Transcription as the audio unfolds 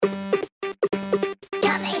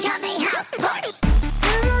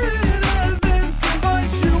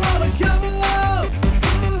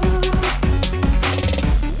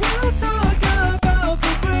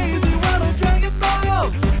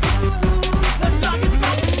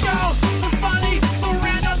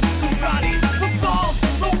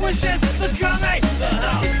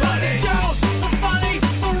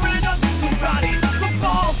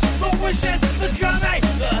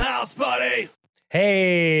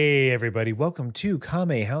Hey, everybody. Welcome to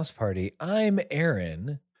Kame House Party. I'm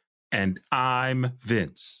Aaron. And I'm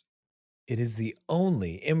Vince. It is the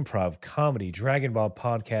only improv comedy Dragon Ball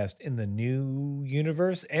podcast in the new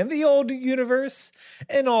universe and the old universe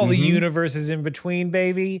and all the universes in between,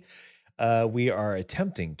 baby. We are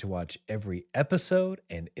attempting to watch every episode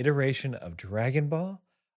and iteration of Dragon Ball.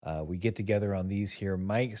 We get together on these here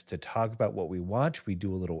mics to talk about what we watch. We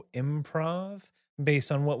do a little improv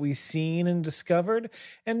based on what we've seen and discovered,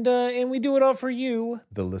 and we do it all for you,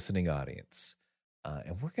 the listening audience.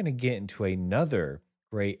 And we're gonna get into another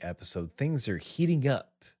great episode. Things are heating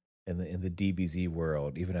up in the DBZ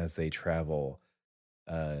world, even as they travel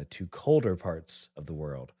to colder parts of the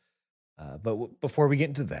world. But before we get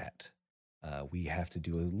into that, we have to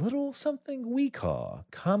do a little something we call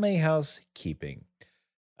Kame House Keeping,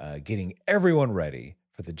 getting everyone ready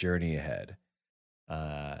for the journey ahead.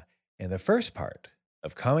 And the first part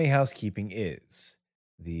of Kame Housekeeping is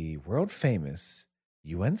the world famous,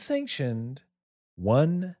 UN sanctioned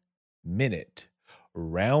 1 minute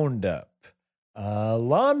roundup.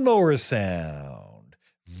 Lawnmower sound.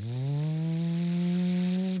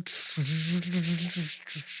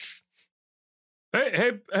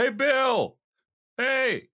 Hey, Bill.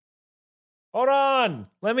 Hey. Hold on.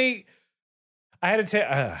 I had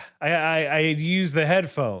to I used the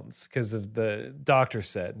headphones because of the doctor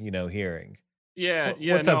said, hearing. Yeah.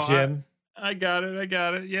 What's up, Jim? I got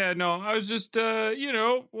it. Yeah, no, I was just,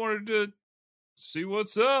 wanted to see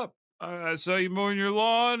what's up. I saw you mowing your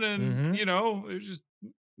lawn and, it's just,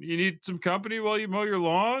 you need some company while you mow your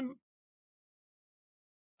lawn.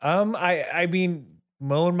 I mean,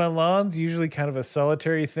 mowing my lawn's usually kind of a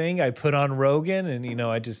solitary thing. I put on Rogan and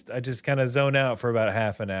I just kind of zone out for about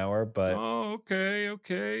half an hour, but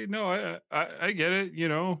okay. No, I get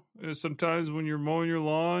it. Sometimes when you're mowing your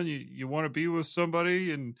lawn, you want to be with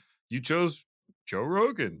somebody and you chose Joe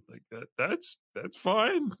Rogan. Like that's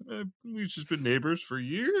fine. We've just been neighbors for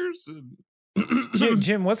years. And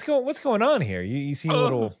Jim, what's going on here? You seem a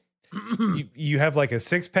little you have like a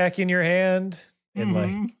 6-pack in your hand and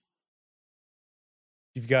like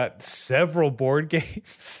you've got several board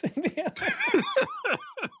games in the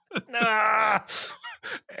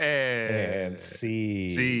and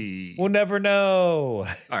see. We'll never know.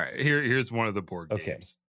 All right, here's one of the board games. Okay.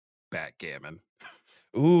 Backgammon.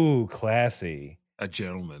 Ooh, classy. A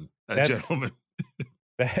gentleman. That's Gentleman.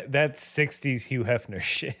 That's 60s Hugh Hefner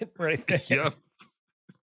shit right there. Yep.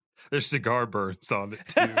 There's cigar burns on it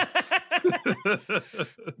too.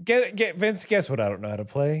 Get Vince, guess what I don't know how to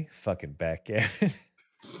play? Fucking backgammon.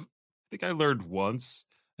 I think I learned once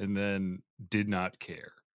and then did not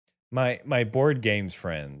care. My board games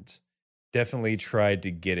friend definitely tried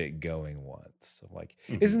to get it going once. I'm like,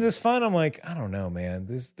 isn't this fun? I'm like, I don't know, man.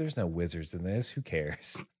 There's no wizards in this. Who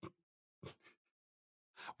cares?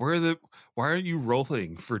 Why aren't you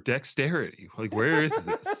rolling for dexterity? Like, where is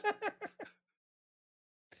this?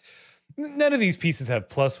 None of these pieces have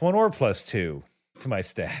 +1 or +2 to my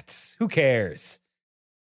stats. Who cares?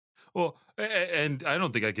 Well, and I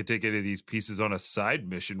don't think I could take any of these pieces on a side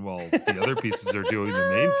mission while the other pieces are doing the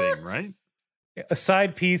main thing, right? A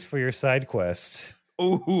side piece for your side quest.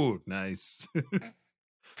 Oh, nice.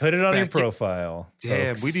 Put it on your profile.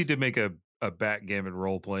 Damn, folks. We need to make a backgammon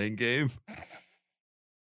role-playing game.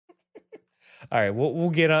 All right,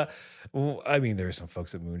 we'll get on. Well, I mean, there are some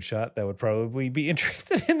folks at Moonshot that would probably be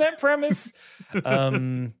interested in that premise.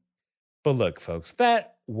 But look, folks,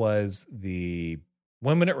 that was the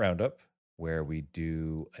 1 minute roundup where we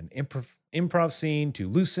do an improv scene to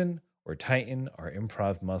loosen or tighten our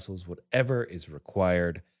improv muscles, whatever is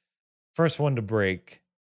required. First one to break.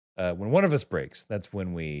 When one of us breaks, that's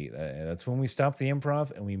when we stop the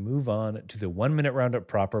improv and we move on to the 1 minute roundup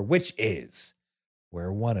proper, which is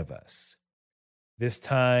where one of us, this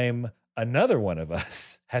time another one of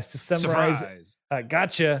us, has to summarize. Surprise.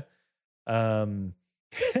 Gotcha.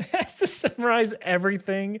 Has to summarize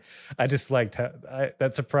everything. I just liked how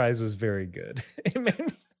that surprise was very good.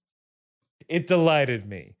 It delighted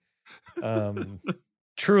me.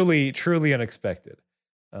 Truly unexpected.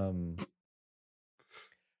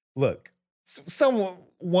 Look,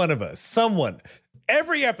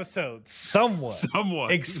 every episode,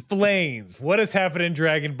 someone explains what has happened in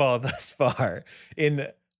Dragon Ball thus far in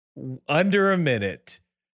under a minute.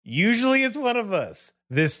 Usually it's one of us.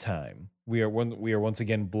 This time, we are once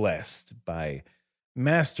again blessed by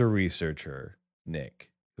master researcher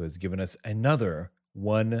Nick, who has given us another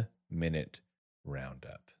 1 minute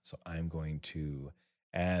roundup. So I'm going to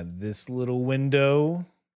add this little window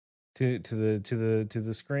to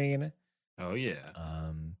the screen. Oh yeah.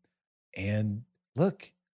 And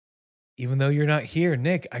look, even though you're not here,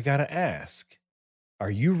 Nick, I gotta ask: Are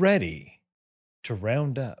you ready to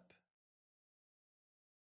round up?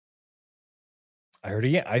 I heard it.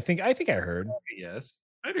 Yeah, I think I heard. Yes.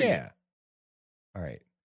 I do. Yeah. All right.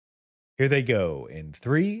 Here they go in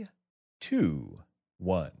 3, 2,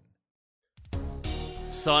 1.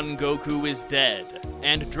 Son Goku is dead,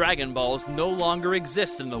 and Dragon Balls no longer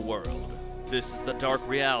exist in the world. This is the dark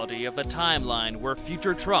reality of the timeline where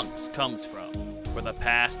future Trunks comes from. For the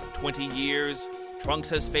past 20 years, Trunks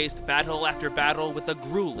has faced battle after battle with the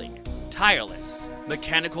grueling, tireless,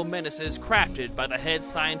 mechanical menaces crafted by the head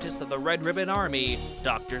scientist of the Red Ribbon Army,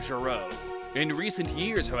 Dr. Gero. In recent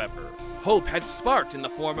years, however, hope had sparked in the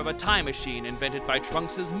form of a time machine invented by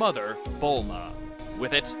Trunks' mother, Bulma.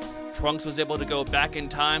 With it, Trunks was able to go back in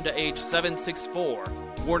time to age 764,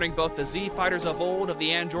 warning both the Z fighters of old of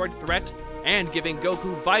the android threat and giving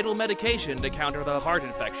Goku vital medication to counter the heart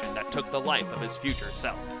infection that took the life of his future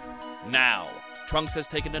self. Now, Trunks has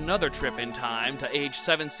taken another trip in time to age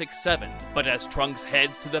 767, but as Trunks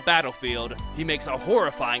heads to the battlefield, he makes a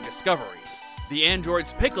horrifying discovery. The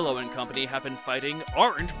androids Piccolo and company have been fighting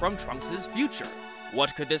aren't from Trunks' future.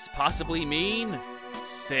 What could this possibly mean?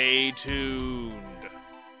 Stay tuned.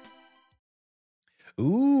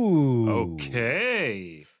 Ooh.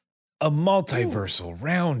 Okay. A multiversal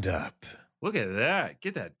roundup. Look at that.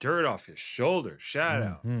 Get that dirt off your shoulder. Shout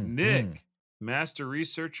out. Nick, master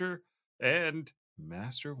researcher and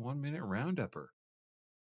master 1 minute roundupper.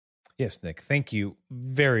 Yes, Nick. Thank you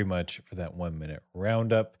very much for that 1 minute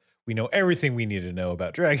roundup. We know everything we need to know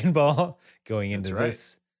about Dragon Ball going into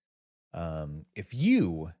this. Well,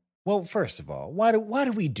 first of all, why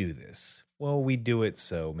do we do this? Well, we do it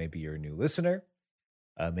so maybe you're a new listener.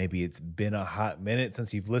 Maybe it's been a hot minute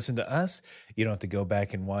since you've listened to us. You don't have to go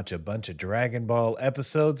back and watch a bunch of Dragon Ball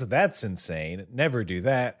episodes. That's insane. Never do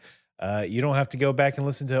that. You don't have to go back and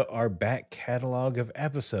listen to our back catalog of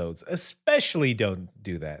episodes. Especially don't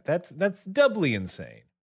do that. That's doubly insane.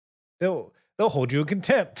 They'll hold you in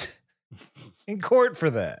contempt in court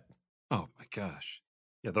for that. Oh my gosh.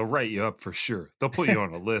 Yeah, they'll write you up for sure. They'll put you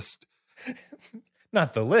on a list.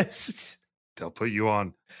 Not the list. They'll put you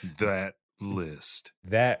on that list.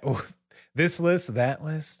 This list, that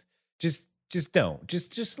list. Just don't.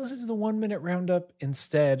 Just listen to the 1 minute roundup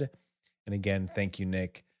instead. And again, thank you,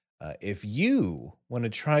 Nick. If you want to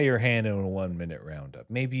try your hand in a 1 minute roundup,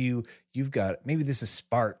 maybe maybe this has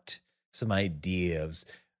sparked some ideas,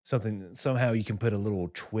 something, somehow you can put a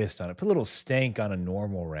little twist on it, put a little stank on a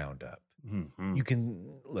normal roundup. Mm-hmm. You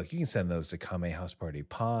can send those to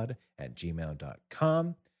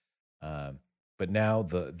kamehousepartypod@gmail.com. But now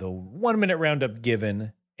the 1 minute roundup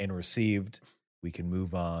given and received, we can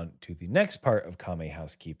move on to the next part of Kame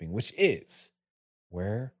Housekeeping, which is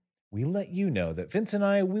where we let you know that Vince and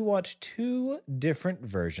I, we watch 2 different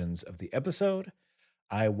versions of the episode.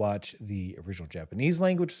 I watch the original Japanese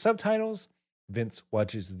language subtitles. Vince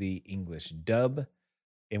watches the English dub.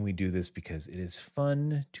 And we do this because it is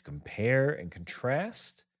fun to compare and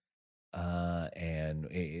contrast. And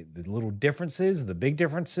the little differences, the big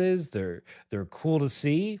differences, they're cool to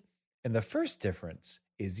see. And the first difference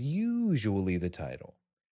is usually the title.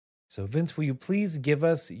 So Vince, will you please give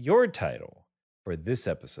us your title for this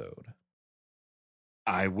episode?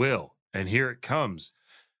 I will. And here it comes.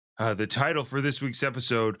 The title for this week's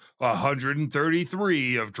episode,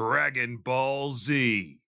 133 of Dragon Ball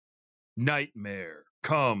Z. Nightmare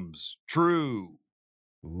comes true.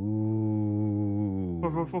 Ooh.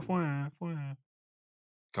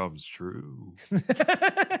 Comes true.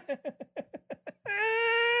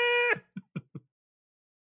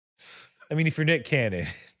 I mean, if you're Nick Cannon,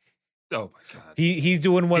 oh my God, he's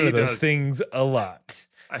doing one of those things a lot.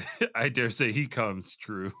 I dare say he comes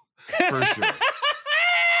true for sure.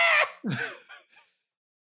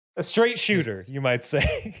 A straight shooter, you might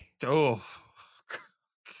say. Oh.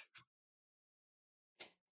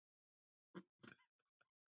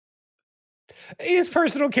 His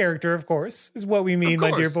personal character, of course, is what we mean,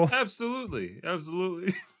 my dear boy. Absolutely.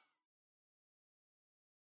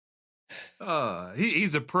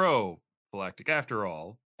 He's a pro Galactic after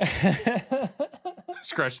all.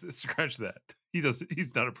 Scratch that.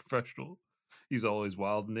 He's not a professional. He's always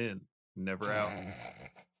wilding in, never out.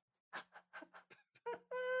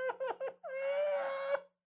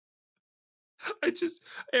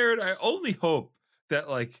 Aaron, I only hope that,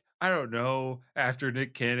 like, I don't know, after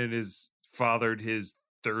Nick Cannon has fathered his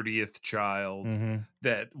 30th child,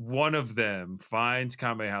 that one of them finds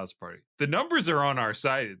Kame House Party. The numbers are on our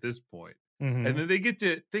side at this point. And then they get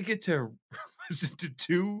to listen to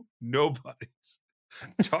 2 nobodies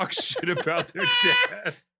talk shit about their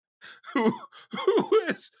dad who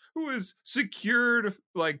has secured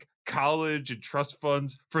like college and trust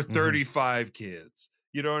funds for 35 kids.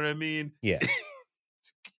 You know what I mean? Yeah.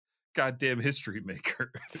 It's a goddamn history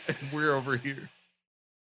maker. And we're over here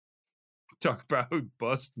talk about who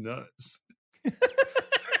bust nuts.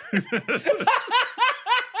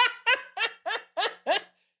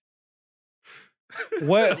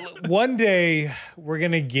 What one day we're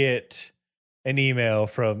gonna get an email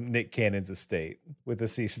from Nick Cannon's estate with a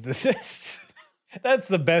cease and desist. That's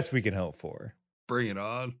the best we can hope for. Bring it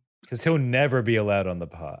on. Because he'll never be allowed on the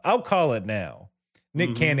pod. I'll call it now.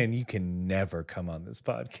 Nick Cannon, you can never come on this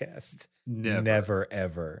podcast. Never,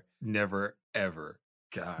 ever. Never, ever.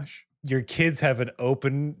 Gosh. Your kids have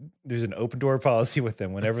there's an open door policy with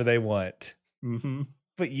them whenever they want.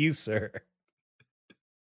 But you, sir,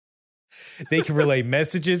 they can relay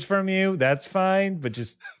messages from you. That's fine. But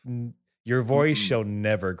just your voice shall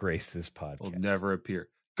never grace this podcast. Will never appear.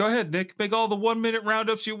 Go ahead, Nick. Make all the 1 minute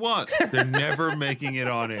roundups you want. They're never making it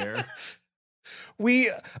on air.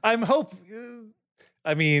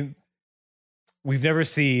 I mean, we've never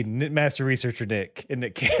seen Master Researcher Nick and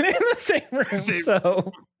Nick Cannon in the same room.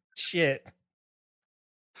 So, shit.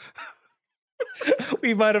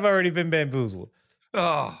 We might have already been bamboozled.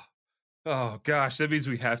 Oh gosh, that means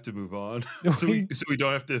we have to move on. so we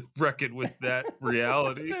don't have to reckon with that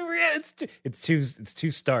reality. It's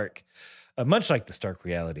too stark. Much like the stark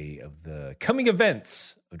reality of the coming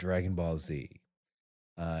events of Dragon Ball Z.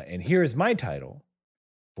 And here is my title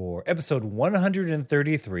for episode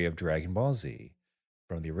 133 of Dragon Ball Z.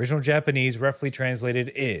 From the original Japanese, roughly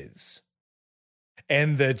translated, is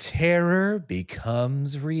 "And the Terror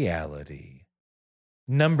Becomes Reality."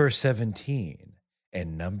 Number 17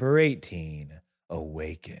 and number 18,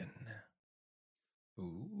 Awaken.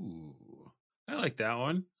 Ooh, I like that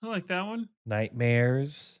one.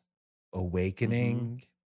 Nightmares, awakening.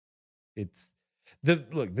 It's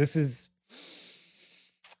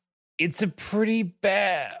a pretty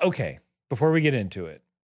bad. Okay, before we get into it,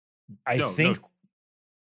 I think.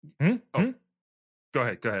 Go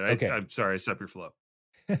ahead. Okay. I'm sorry, I stopped your flow.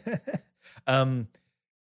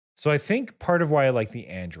 So I think part of why I like the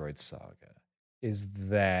Android Saga is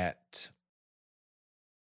that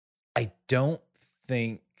I don't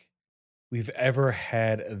think we've ever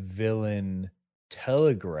had a villain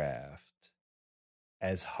telegraphed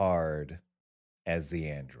as hard as the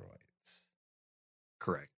androids.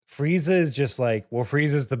 Correct. Frieza is just like, well,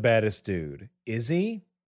 Frieza's the baddest dude. Is he?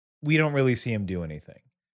 We don't really see him do anything.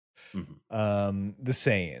 The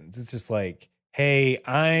Saiyans, it's just like, hey,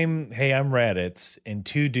 I'm Raditz, and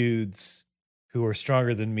two dudes who are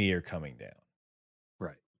stronger than me are coming down.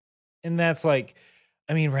 Right. And that's like,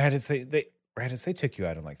 I mean, Raditz, they took you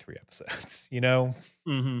out in like 3 episodes, you know?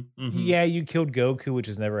 Yeah, you killed Goku, which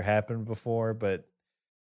has never happened before, but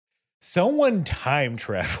someone time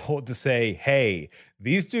traveled to say, hey,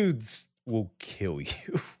 these dudes will kill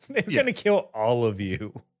you. They're going to kill all of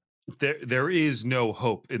you. There is no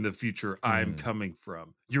hope in the future I'm coming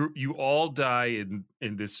from. You all die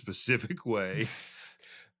in this specific way.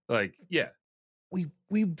 Like, yeah.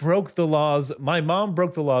 We broke the laws. My mom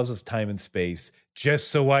broke the laws of time and space just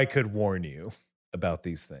so I could warn you about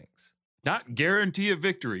these things. Not guarantee a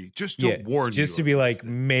victory, just to warn you. Just to be like,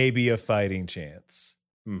 maybe a fighting chance.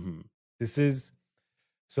 This is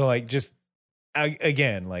so like, just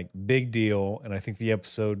again, like, big deal. And I think the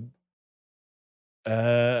episode,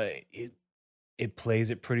 it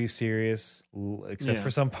plays it pretty serious, except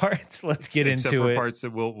for some parts. Let's get into it. Except for parts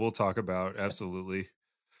that we'll talk about. Absolutely.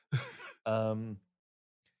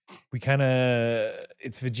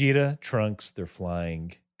 It's Vegeta, Trunks. They're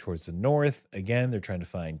flying towards the north. Again, they're trying to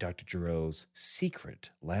find Dr. Gero's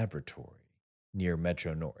secret laboratory near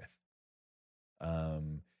Metro North.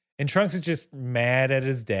 And Trunks is just mad at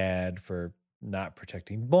his dad for not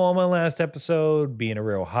protecting Bulma last episode, being a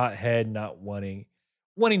real hothead, not wanting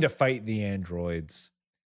to fight the androids.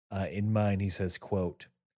 In mind, he says, quote,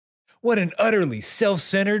 "What an utterly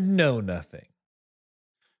self-centered know-nothing."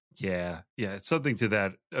 Yeah, it's something to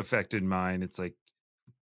that effect in mind. It's like,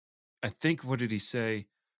 I think, what did he say?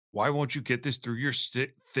 Why won't you get this through your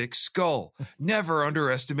thick skull? Never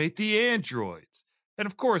underestimate the androids. And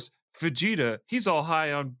of course, Vegeta, he's all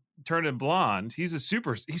high on turning blonde. He's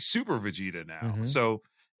super Vegeta now. So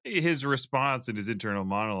his response and his internal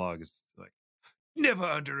monologue is like, never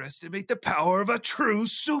underestimate the power of a true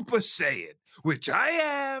Super Saiyan, which I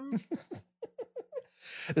am.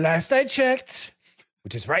 Last I checked,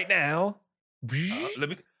 which is right now.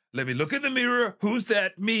 Let me look in the mirror. Who's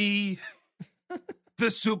that? Me,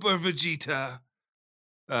 the Super Vegeta.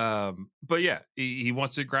 But yeah, he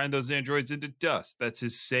wants to grind those androids into dust. That's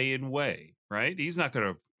his Saiyan way, right? He's not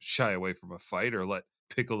going to shy away from a fight or let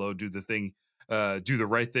Piccolo do the thing do the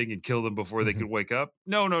right thing and kill them before they can wake up.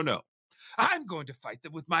 No. I'm going to fight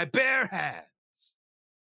them with my bare hands.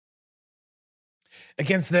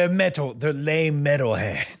 Against their lame metal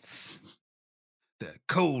hands. Their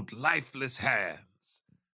cold, lifeless hands.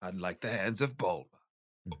 Unlike the hands of Bulma.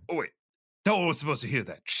 Oh, wait. No one was supposed to hear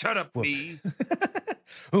that. Shut up, me.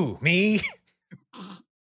 Who, me?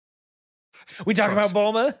 We talking about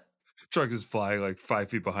Bulma? Trunks is flying like 5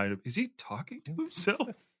 feet behind him. Is he talking to himself?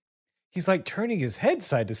 He's like turning his head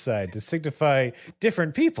side to side to signify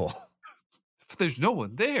different people. But there's no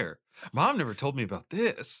one there. Mom never told me about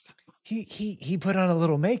this. He put on a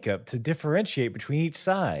little makeup to differentiate between each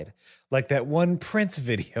side, like that one Prince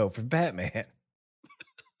video from Batman.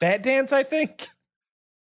 Bat Dance, I think.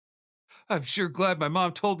 I'm sure glad my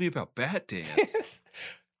mom told me about Bat Dance.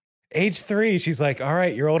 Age 3, she's like, all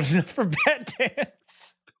right, you're old enough for Bat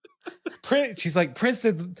Dance. She's like, Prince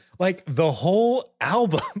did like the whole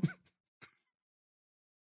album.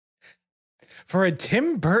 For a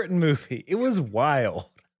Tim Burton movie. It was wild.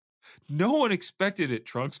 No one expected it,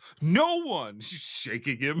 Trunks. No one. She's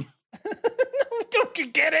shaking him. Don't you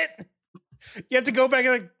get it? You have to go back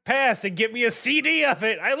in the past and get me a CD of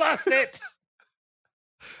it. I lost it.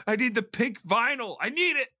 I need the pink vinyl. I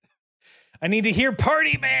need it. I need to hear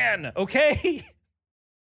Party Man, okay?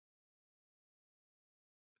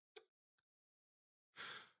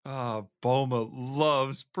 Bulma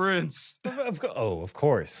loves Prince. Of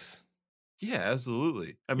course. Yeah,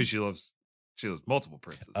 absolutely. I mean, she loves multiple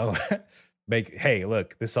princes. Oh, hey,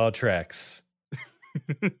 look, this all tracks.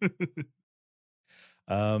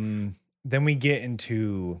 Then we get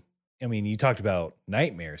into, I mean, you talked about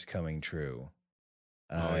nightmares coming true.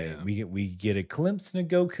 Yeah. We get a glimpse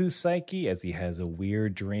into Goku's psyche as he has a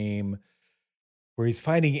weird dream where he's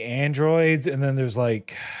fighting androids, and then there's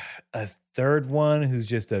like a third one who's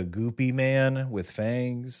just a goopy man with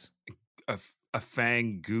fangs. A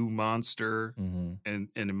fang goo monster. Mm-hmm. And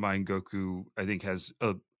in mine, Goku, I think, has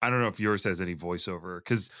I don't know if yours has any voiceover,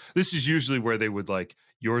 because this is usually where they would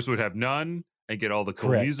yours would have none and get all the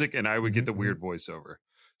cool Correct. music, and I would get the weird voiceover.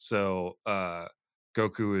 So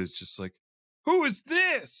Goku is just like, who is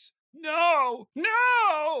this? No,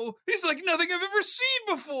 he's like nothing I've ever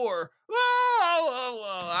seen before.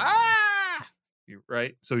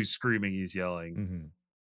 Right? So he's screaming, he's yelling. Mm-hmm.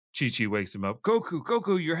 Chi-Chi wakes him up.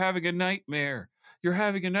 Goku, you're having a nightmare. You're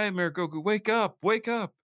having a nightmare, Goku. Wake up.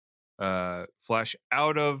 Flash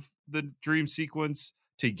out of the dream sequence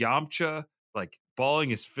to Yamcha, balling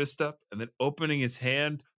his fist up and then opening his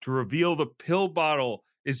hand to reveal the pill bottle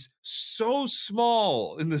is so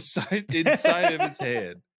small inside of his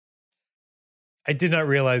hand. I did not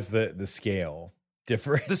realize the scale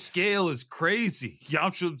difference. The scale is crazy.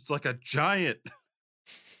 Yamcha's like a giant.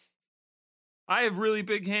 I have really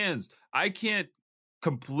big hands. I can't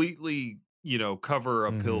completely, cover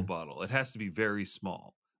a pill bottle. It has to be very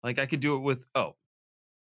small. I could do it with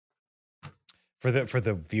for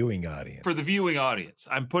the viewing audience. For the viewing audience,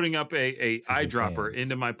 I'm putting up a eyedropper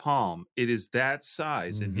into my palm. It is that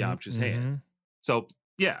size in Yamcha's hand. So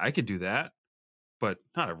yeah, I could do that, but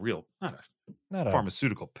not a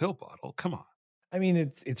pharmaceutical pill bottle. Come on. I mean,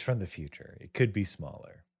 it's from the future. It could be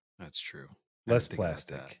smaller. That's true. Less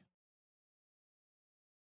plastic.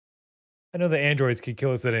 I know the androids could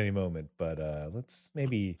kill us at any moment, but let's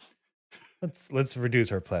reduce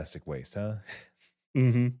our plastic waste, huh?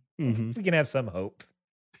 We can have some hope.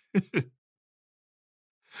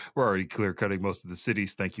 We're already clear cutting most of the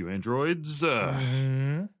cities. Thank you, androids.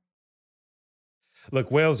 Look,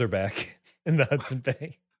 whales are back in the Hudson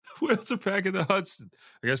Bay. Whales are back in the Hudson.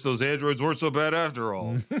 I guess those androids weren't so bad after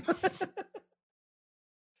all.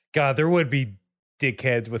 God, there would be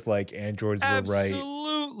dickheads with androids were right.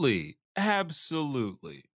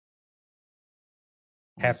 Absolutely.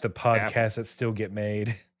 Half the podcasts that still get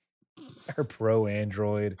made are pro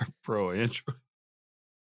Android. Or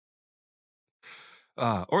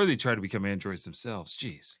they try to become androids themselves.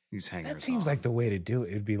 Jeez, these hangers. That seems like the way to do it.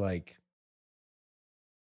 It'd be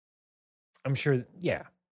I'm sure, yeah.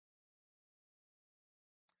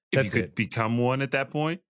 If you could become one at that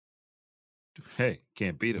point, hey,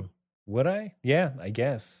 can't beat them. Would I? Yeah, I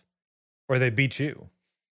guess. Or they beat you.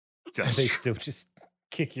 They still just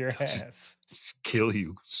kick your ass. Just kill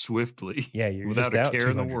you swiftly. Yeah, you're without just a care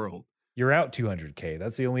in the 200. world. You're out 200K.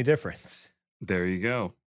 That's the only difference. There you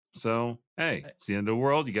go. So, hey, it's the end of the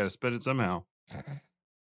world. You got to spend it somehow.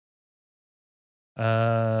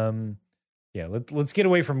 Yeah, let's get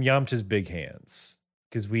away from Yamcha's big hands,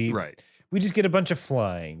 because we just get a bunch of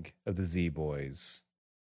flying of the Z boys.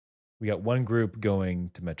 We got one group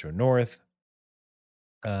going to Metro North.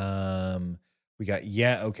 We got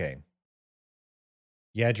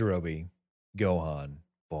Yajirobe Gohan,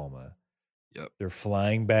 Bulma. Yep. They're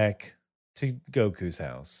flying back to Goku's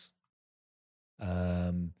house.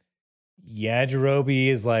 Yajirobe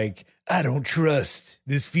is like, I don't trust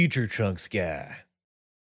this future Trunks guy.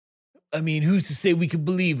 I mean, who's to say we could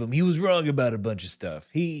believe him? He was wrong about a bunch of stuff.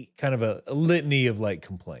 He kind of a litany of like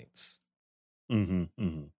complaints. Mm-hmm.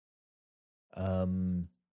 Mm-hmm.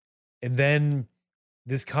 And then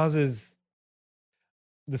this causes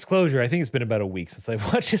disclosure. I think it's been about a week since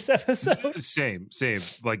I've watched this episode. Same.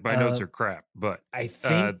 Like my notes are crap, but I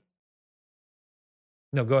think.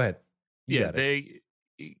 No, go ahead.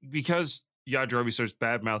 Because Yajirobe starts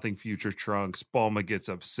bad mouthing future Trunks, Bulma gets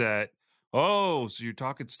upset. Oh, so you're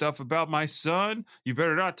talking stuff about my son? You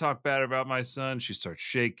better not talk bad about my son. She starts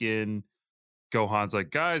shaking. Gohan's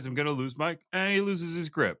like, guys, I'm gonna lose and he loses his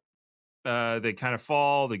grip. They kind of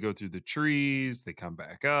fall. They go through the trees. They come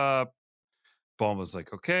back up. Bulma's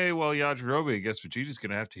like, okay, well, Yajirobe, I guess Vegeta's going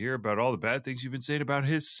to have to hear about all the bad things you've been saying about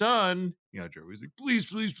his son. Yajirobe's like,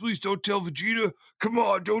 please, don't tell Vegeta. Come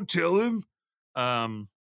on, don't tell him. And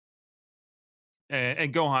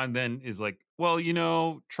Gohan then is like, well,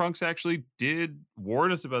 Trunks actually did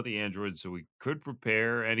warn us about the androids so we could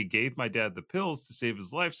prepare, and he gave my dad the pills to save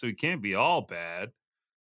his life, so he can't be all bad.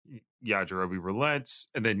 Yajirobe relents,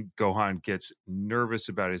 and then Gohan gets nervous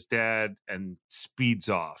about his dad and speeds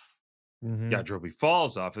off. Mm-hmm. Yajirobe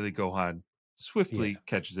falls off, and then Gohan swiftly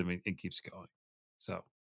catches him and keeps going. So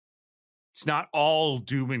it's not all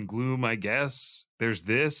doom and gloom, I guess. There's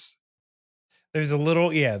this. There's a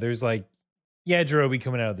little, there's like Yajirobe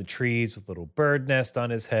coming out of the trees with a little bird nest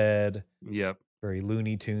on his head. Yep. Very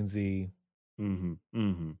Looney Tunesy. Mm-hmm.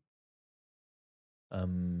 Mm-hmm.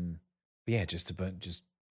 But yeah, just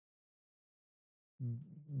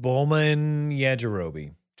Bulma and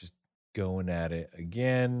Yajirobe just going at it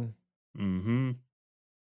again. Mm-hmm.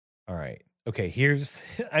 All right. Okay, here's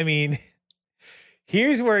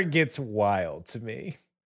where it gets wild to me.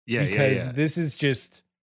 Yeah, because this is just,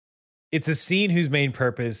 it's a scene whose main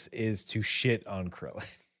purpose is to shit on Krillin.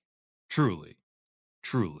 Truly.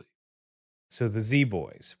 So the Z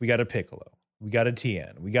Boys, we got a Piccolo, we got a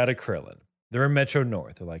Tien, we got a Krillin. They're in Metro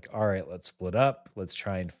North. They're like, all right, let's split up. Let's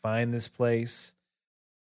try and find this place.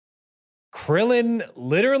 Krillin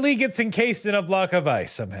literally gets encased in a block of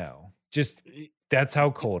ice somehow. Just, that's how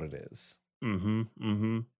cold it is. Mm-hmm.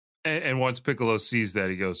 Mm-hmm. And once Piccolo sees that,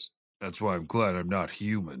 he goes, that's why I'm glad I'm not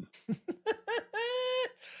human.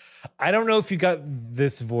 I don't know if you got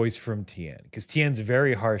this voice from Tien, because Tien's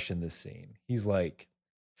very harsh in this scene. He's like,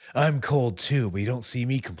 I'm cold too, but you don't see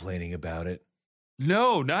me complaining about it.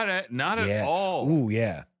 No, not at all. Ooh,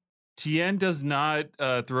 yeah. Tien does not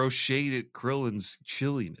throw shade at Krillin's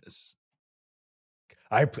chilliness.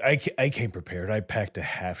 I came prepared. I packed a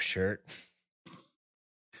half shirt.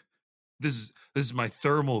 This is my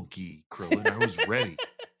thermal gi, Krillin. I was ready.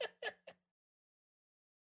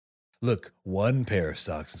 Look, one pair of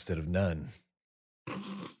socks instead of none.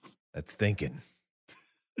 That's thinking.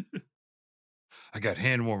 I got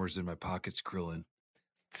hand warmers in my pockets, Krillin.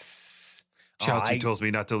 Chaozu tells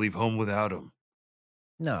me not to leave home without them.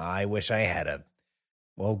 No, I wish I had a.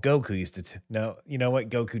 Well, Goku used to. No, you know what?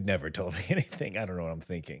 Goku never told me anything. I don't know what I'm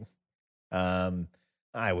thinking.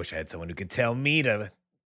 I wish I had someone who could tell me to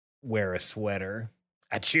wear a sweater.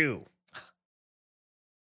 Achoo.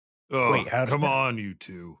 Oh, wait, come on, you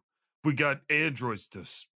two. We got androids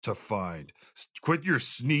to find. Quit your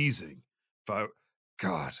sneezing.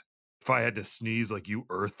 If I had to sneeze like you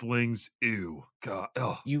Earthlings, ew. God,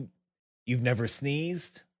 ugh. You've never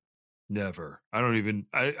sneezed? Never. I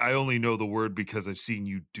only know the word because I've seen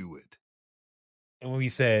you do it. And when we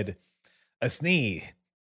said a sneeze,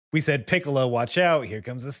 we said, Piccolo, watch out. Here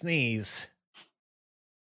comes a sneeze.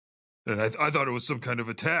 And I thought it was some kind of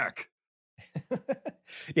attack.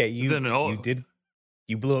 Yeah,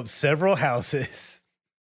 you blew up several houses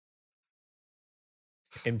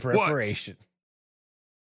in preparation.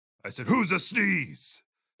 What? I said, who's a sneeze?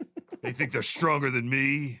 They think they're stronger than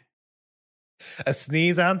me? A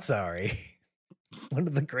sneeze Ansari. One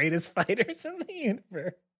of the greatest fighters in the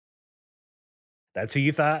universe. That's who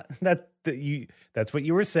you thought? That's what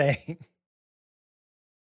you were saying.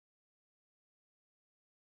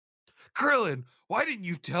 Krillin, why didn't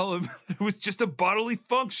you tell him it was just a bodily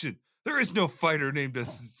function? There is no fighter named a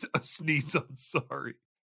sneeze Ansari.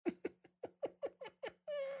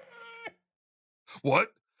 What?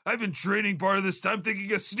 I've been training part of this time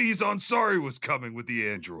thinking a sneeze Ansari was coming with the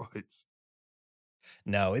androids.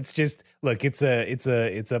 No, it's just, look, it's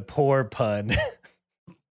a poor pun.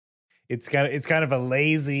 It's kind of a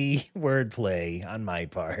lazy wordplay on my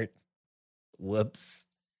part. Whoops.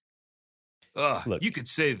 Ugh, Look. you could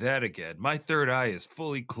say that again. My third eye is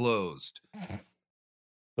fully closed.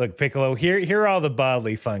 Look, Piccolo, here are all the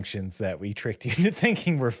bodily functions that we tricked you into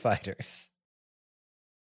thinking were fighters.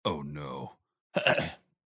 Oh no.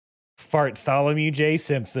 Farttholomew J.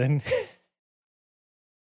 Simpson.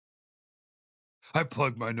 I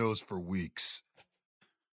plugged my nose for weeks.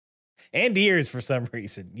 And ears for some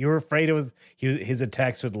reason. You were afraid his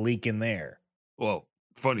attacks would leak in there. Well,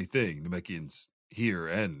 funny thing, Namekians hear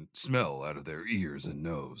and smell out of their ears and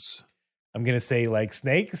nose. I'm going to say like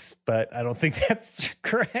snakes, but I don't think that's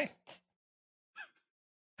correct.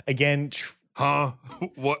 Again. Huh?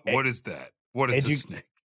 What is that? What is a snake?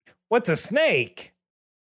 What's a snake?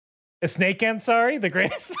 A snake ant, sorry? The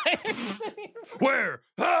greatest spider. Where?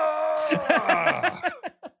 Ah!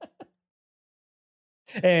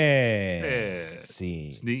 And let's see.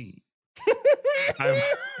 Snee.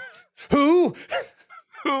 Who?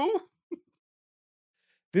 Who?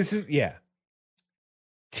 This is, yeah.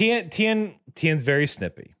 Tien's very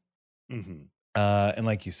snippy. Mm-hmm. And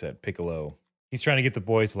like you said, Piccolo, he's trying to get the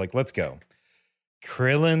boys like, let's go.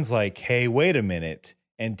 Krillin's like, hey, wait a minute.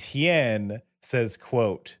 And Tien says,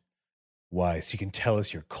 quote, why, so you can tell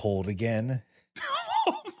us you're cold again?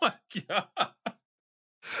 Oh my God.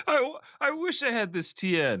 I wish I had this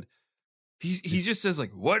Tien. He just says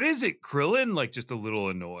like, what is it, Krillin? Like just a little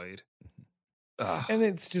annoyed. And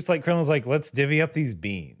it's just like Krillin's like, let's divvy up these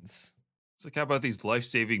beans. It's like, how about these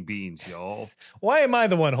life-saving beans, y'all? Why am I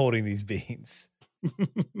the one holding these beans?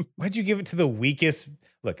 Why'd you give it to the weakest?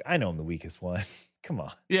 Look, I know I'm the weakest one. Come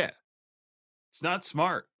on. Yeah. It's not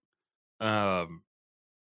smart. And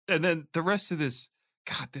then the rest of this,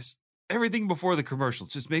 God, everything before the commercial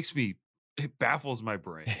just it baffles my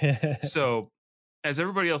brain. So as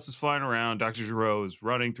everybody else is flying around, Dr. Gero is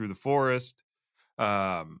running through the forest.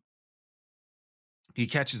 He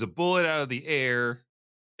catches a bullet out of the air.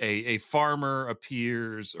 A farmer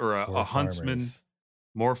appears, or a huntsman.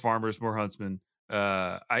 More farmers, more huntsmen.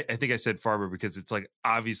 I think I said farmer because it's like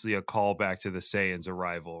obviously a callback to the Saiyans'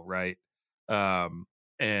 arrival, right? And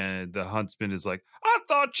the huntsman is like, I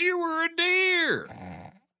thought you were a deer.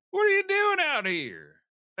 What are you doing out here?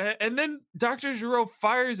 And then Dr. Gero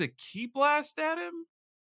fires a ki blast at him.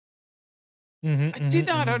 I did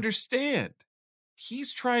not understand.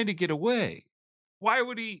 He's trying to get away. Why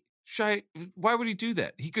would he do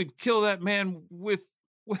that? He could kill that man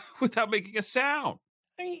without making a sound.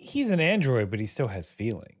 I mean, he's an android, but he still has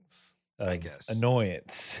feelings. I guess.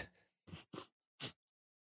 Annoyance.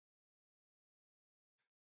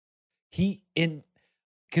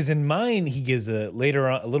 Because in mine, he gives a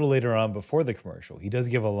little later on before the commercial, he does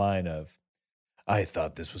give a line of, I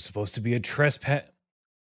thought this was supposed to be a trespass.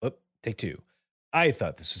 Take two. I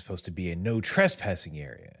thought this was supposed to be a no trespassing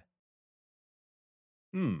area.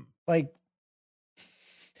 Like,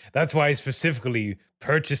 that's why I specifically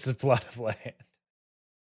purchased this plot of land.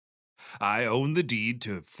 I own the deed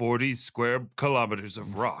to 40 square kilometers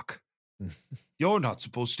of rock. You're not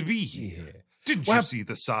supposed to be here. Yeah. Didn't you see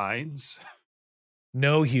the signs?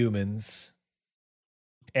 No humans.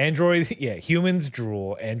 Humans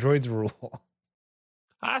drool, androids rule.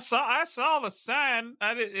 I saw the sign.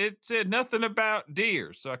 It said nothing about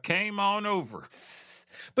deer, so I came on over.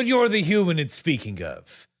 But you're the human it's speaking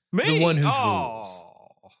of. Me? The one who drools.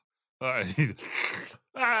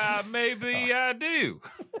 Maybe I do.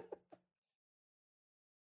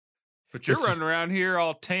 But you're running around here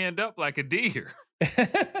all tanned up like a deer.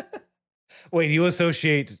 Wait, you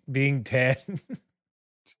associate being tan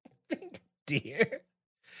deer?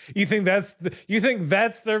 You think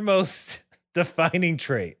that's their most defining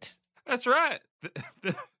trait? That's right.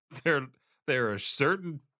 There are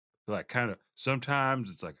certain, like, kind of,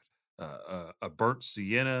 sometimes it's like a burnt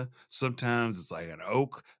sienna, sometimes it's like an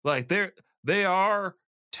oak. Like they are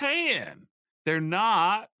tan. They're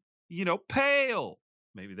not, pale.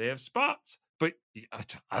 Maybe they have spots, but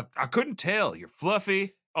I couldn't tell. You're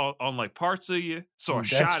fluffy on like parts of you, so I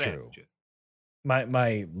shot at you.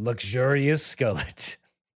 My luxurious skullet.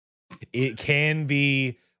 It can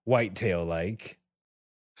be whitetail like.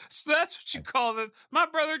 So that's what you call it. My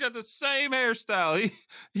brother got the same hairstyle.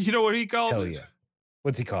 You know what he calls it? Yeah.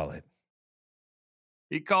 What's he call it?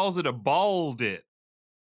 He calls it a bald it.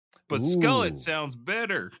 But skullet sounds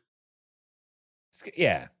better.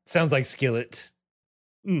 Yeah, sounds like skillet.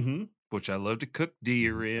 Mm-hmm. Which I love to cook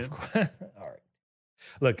deer in. All right.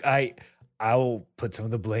 Look, I'll put some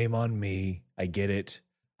of the blame on me. I get it.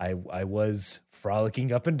 I was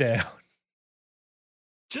frolicking up and down.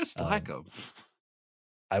 Just like them.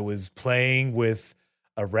 I was playing with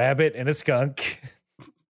a rabbit and a skunk.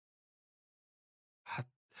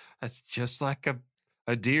 That's just like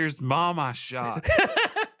a deer's mom I shot.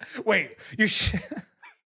 Wait,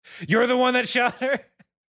 you're the one that shot her?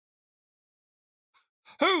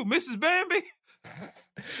 Who, Mrs. Bambi?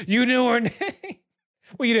 You knew her name?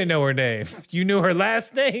 Well, you didn't know her name. You knew her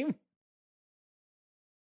last name?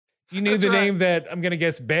 You knew That's the right. name that I'm going to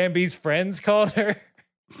guess Bambi's friends called her?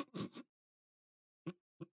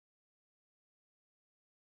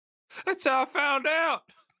 That's how I found out.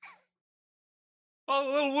 All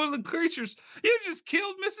the little woodland creatures. You just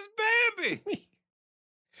killed Mrs. Bambi.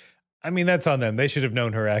 I mean, that's on them. They should have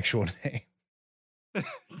known her actual name.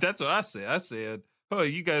 That's what I said. I said, oh,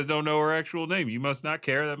 you guys don't know her actual name. You must not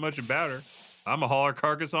care that much about her. I'm going to haul her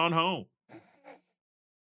carcass on home.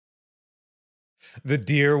 The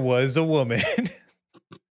deer was a woman.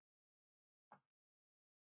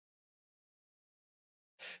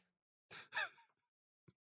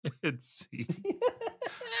 Let's see.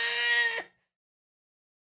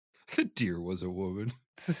 The deer was a woman.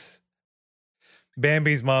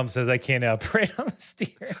 Bambi's mom says, I can't operate on this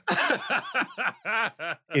deer.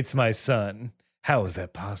 It's my son. How is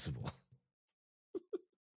that possible?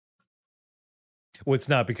 Well, it's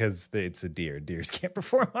not because it's a deer. Deers can't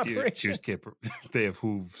perform operations. Deers can't. They have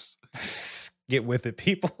hooves. Get with it,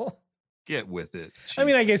 people. Get with it. I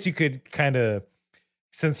mean, I Jesus. guess you could kind of,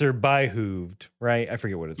 since they're bi-hooved, right? I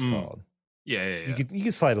forget what it's called. Yeah. You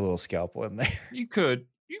could slide a little scalpel in there. You could.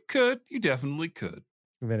 You definitely could.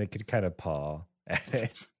 And then it could kind of paw at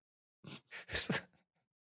it.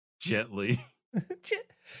 Gently.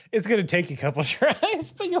 It's going to take a couple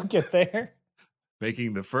tries, but you'll get there.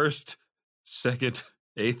 Making the first, second,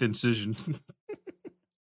 eighth incision.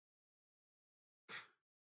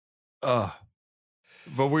 But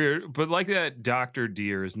like that, Dr.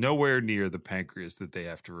 Deer is nowhere near the pancreas that they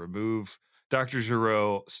have to remove. Dr.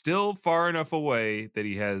 Giraud still far enough away that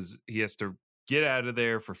he has to get out of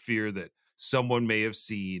there for fear that someone may have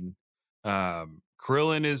seen.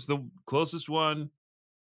 Krillin is the closest one,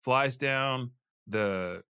 flies down.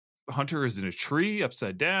 The hunter is in a tree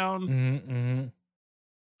upside down. Mm-hmm.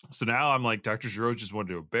 So now I'm like, Dr. Giraud just wanted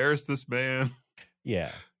to embarrass this man.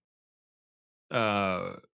 Yeah.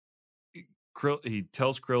 He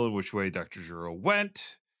tells Krillin which way Dr. Giraud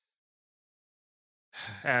went.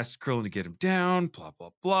 Asked Krillin to get him down, blah,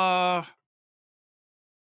 blah, blah.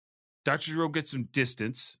 Dr. Giraud gets some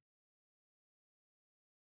distance.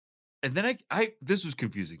 And then this was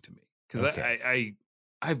confusing to me because Okay.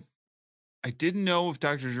 I didn't know if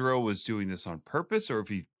Dr. Giraud was doing this on purpose or if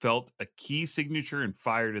he felt a key signature and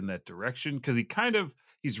fired in that direction. Because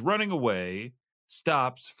he's running away,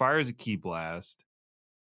 stops, fires a key blast.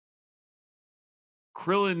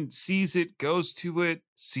 Krillin sees it, goes to it,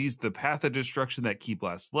 sees the path of destruction that key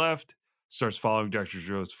blast left, starts following Dr.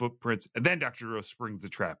 Giroud's footprints, and then Dr. Giraud springs the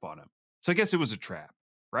trap on him. So I guess it was a trap,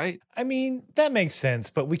 right? I mean, that makes sense,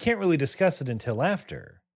 but we can't really discuss it until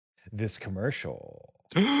after this commercial.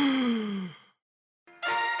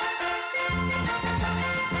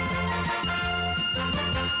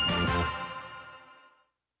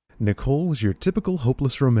 Nicole was your typical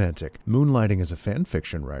hopeless romantic, moonlighting as a fan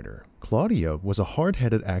fiction writer. Claudia was a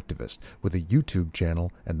hard-headed activist with a YouTube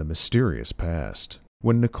channel and a mysterious past.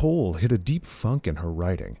 When Nicole hit a deep funk in her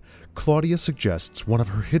writing, Claudia suggests one of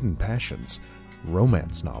her hidden passions,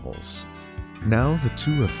 romance novels. Now the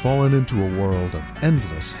two have fallen into a world of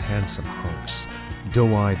endless handsome hunks,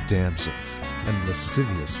 doe-eyed damsels, and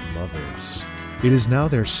lascivious lovers. It is now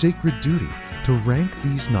their sacred duty to rank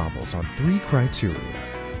these novels on 3 criteria.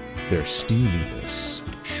 Their steaminess,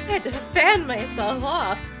 I had to fan myself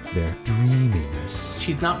off. their dreaminess,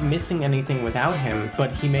 She's not missing anything without him,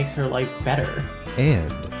 but he makes her life better.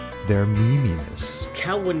 and their meminess.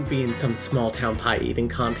 Cal wouldn't be in some small town pie eating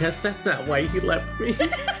contest. That's not why he left me.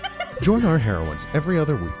 Join our heroines every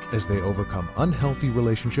other week as they overcome unhealthy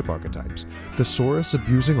relationship archetypes,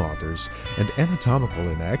 thesaurus-abusing authors, and anatomical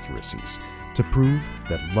inaccuracies to prove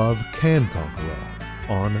that love can conquer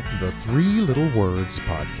all on the 3 Little Words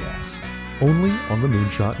podcast, only on the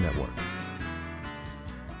Moonshot Network.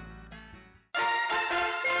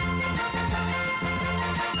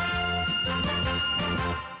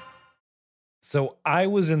 So I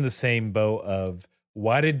was in the same boat of,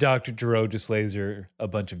 why did Dr. Giraud just laser a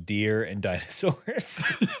bunch of deer and dinosaurs?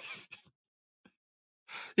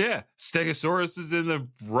 Yeah, Stegosaurus is in the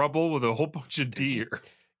rubble with a whole bunch of deer.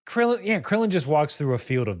 Krillin just walks through a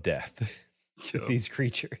field of death with Yep. these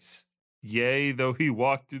creatures. Yea, though he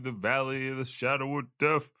walked through the valley of the shadow of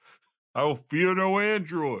death, I will fear no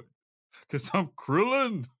android, because I'm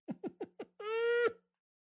Krillin.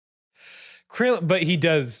 Krillin, but he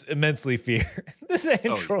does immensely fear this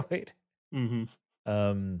android.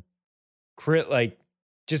 Mm-hmm.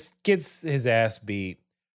 Just gets his ass beat.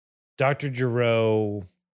 Dr. Giraud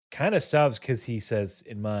kind of stops because he says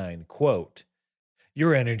in mine, quote,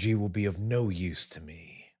 "Your energy will be of no use to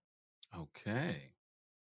me." Okay.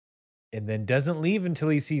 And then doesn't leave until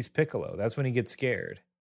he sees Piccolo. That's when he gets scared.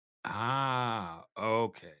 Ah,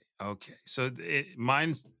 okay. Okay. So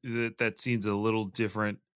mine's that scene's a little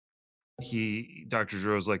different. Dr.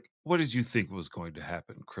 Zero's like, what did you think was going to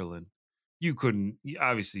happen, Krillin?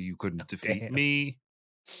 Obviously you couldn't defeat Damn. me.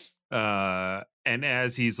 And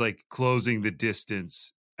as he's like closing the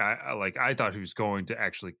distance, I thought he was going to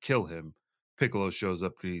actually kill him. Piccolo shows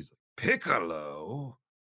up and he's like, Piccolo,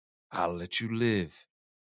 I'll let you live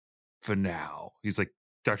for now. He's like,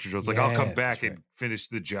 Dr. Jones, like, I'll come Yes, back that's and finish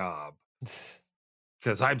the job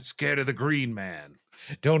because I'm scared of the Green Man.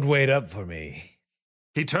 Don't wait up for me.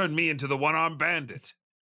 He turned me into the one-armed bandit.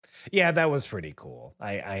 Yeah, that was pretty cool.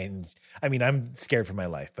 I mean, I'm scared for my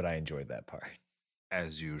life, but I enjoyed that part.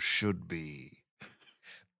 As you should be.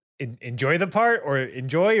 Enjoy the part, or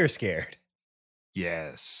enjoy or scared?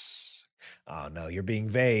 Yes. Oh no, you're being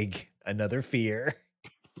vague. Another fear.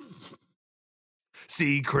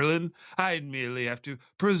 See, Krillin, I merely have to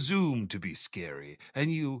presume to be scary,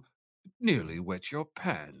 and you nearly wet your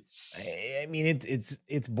pants. I mean,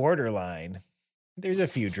 it's borderline. There's a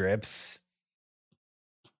few drips.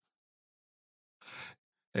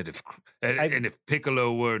 And if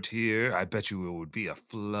Piccolo weren't here, I bet you it would be a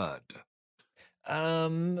flood.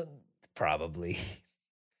 Probably.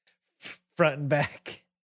 Front and back.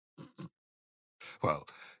 Well,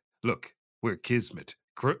 look, we're kismet.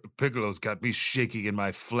 Piccolo's got me shaking in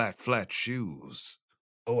my flat shoes.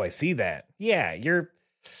 Oh, I see that. Yeah,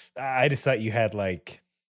 I just thought you had like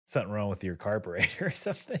something wrong with your carburetor or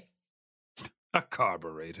something. A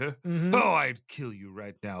carburetor? Mhm. Oh, I'd kill you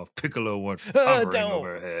right now if Piccolo weren't hovering don't.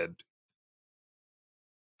 overhead.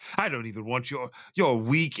 I don't even want your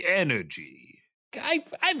weak energy.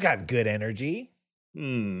 I've got good energy.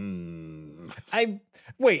 Hmm.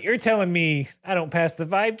 Wait, you're telling me I don't pass the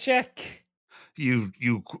vibe check? You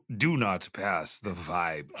do not pass the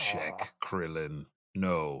vibe check, Krillin.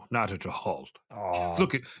 No, not at all. Aw.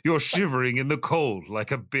 Look, you're shivering in the cold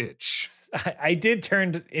like a bitch. I did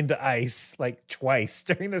turn into ice like twice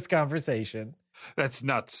during this conversation. That's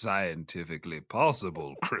not scientifically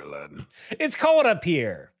possible, Krillin. It's cold up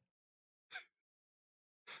here.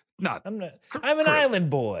 Not. I'm an Krillin. island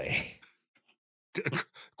boy.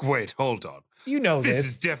 Wait, hold on. You know This this.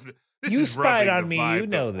 is definitely. This You is spied rubbing on the me, you vibe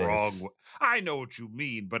know the wrong this. way. I know what you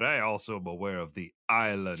mean, but I also am aware of the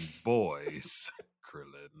island boys,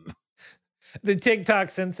 Krillin. The TikTok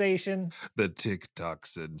sensation. The TikTok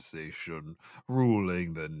sensation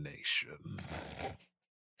ruling the nation.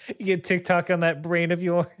 You get TikTok on that brain of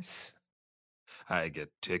yours. I get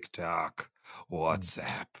TikTok,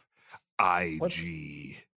 WhatsApp,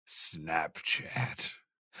 IG, Snapchat,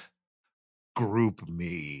 Group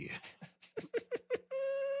Me,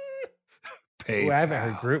 PayPal, Ooh, I haven't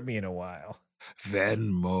heard Group Me in a while.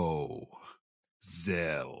 Venmo,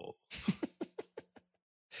 Zelle.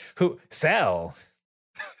 Who? Sell?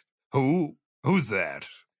 Who's that?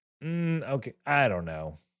 Okay, I don't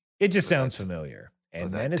know. It just But sounds that- familiar But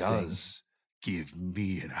and that menacing. does give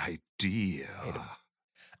me an idea.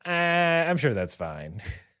 I'm sure that's fine.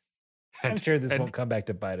 I'm And- sure this and- won't come back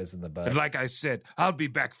to bite us in the butt. And like I said, I'll be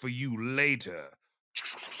back for you later.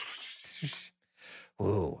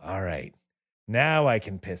 Ooh, all right. Now I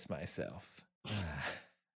can piss myself.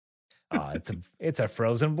 Oh, it's a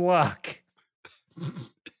frozen block.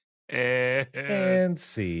 And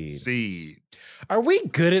seed. Seed. Are we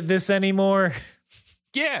good at this anymore?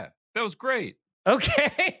 Yeah, that was great.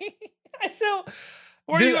 Okay. I felt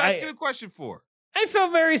What are you Dude, asking the question for? I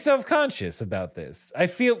felt very self-conscious about this. I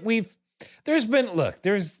feel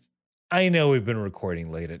I know we've been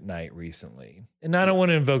recording late at night recently, and I don't want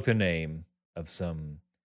to invoke the name of some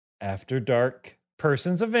after dark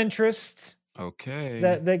persons of interest Okay.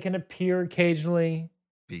 that can appear occasionally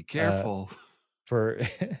Be careful. for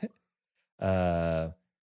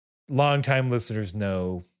longtime listeners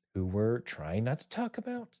know who we're trying not to talk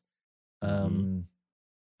about. Mhm.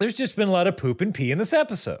 There's just been a lot of poop and pee in this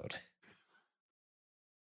episode.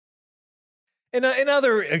 And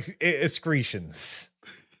other excretions.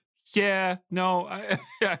 Yeah, no,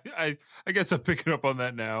 I guess I'm picking up on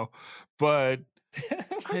that now. But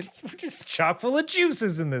we're just chock full of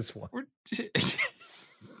juices in this one. we're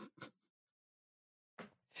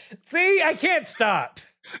See, I can't stop.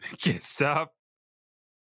 can't stop.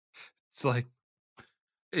 It's like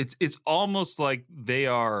it's almost like they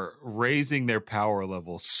are raising their power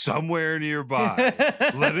level somewhere nearby,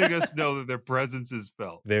 letting us know that their presence is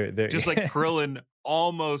felt. They're Just like Krillin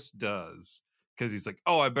almost does, because he's like,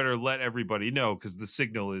 "Oh, I better let everybody know because the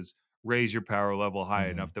signal is raise your power level high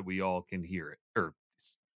Mhm. enough that we all can hear it or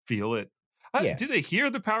feel it. Yeah. Do they hear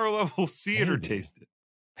the power level, see it, or Maybe. taste it?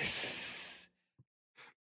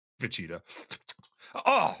 Vegeta.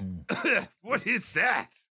 Oh, Mm. what is that?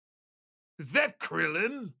 Is that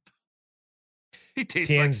Krillin? He tastes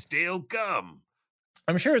like Tien's- stale gum.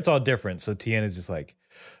 I'm sure it's all different. So Tien is just like,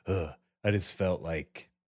 ugh, I just felt like,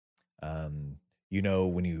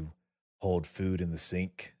 when you hold food in the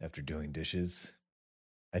sink after doing dishes,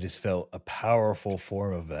 I just felt a powerful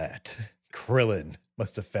form of that. Krillin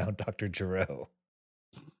must have found Dr. Gero.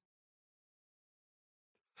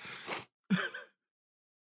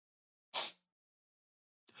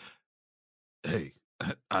 Hey,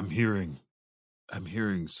 I'm hearing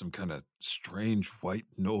some kind of strange white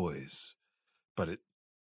noise, but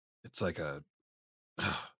it's like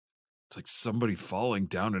it's like somebody falling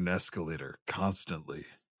down an escalator constantly,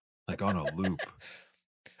 like on a loop.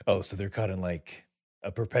 Oh, so they're caught in like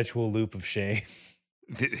a perpetual loop of shame.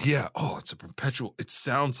 Yeah. Oh, it's a perpetual. It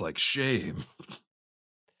sounds like shame.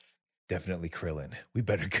 Definitely Krillin. We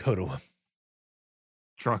better go to him.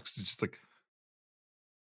 Trunks is just like,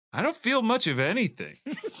 I don't feel much of anything.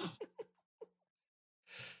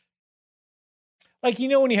 Like,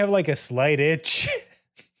 when you have like a slight itch.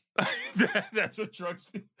 That's what Trunks.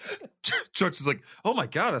 Trunks is like, oh my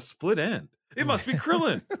god, a split end. It must be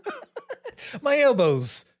Krillin. My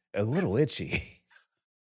elbow's a little itchy.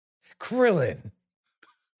 Krillin.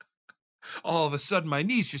 All of a sudden, my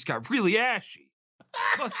knees just got really ashy.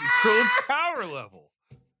 Must be Krillin's power level.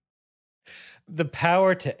 The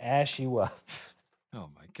power to ash you up. Oh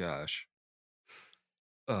my gosh.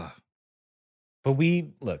 But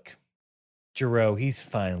look, Gero, he's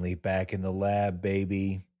finally back in the lab,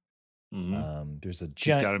 baby. There's a He's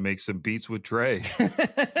giant. got to make some beats with Dre.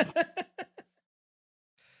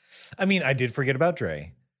 I mean, I did forget about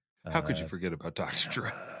Dre. How could you forget about Dr.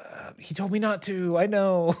 Dre? He told me not to. I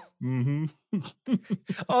know. Mm-hmm.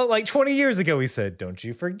 Oh, like 20 years ago, he said, "Don't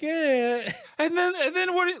you forget." And then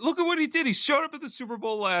look at what he did. He showed up at the Super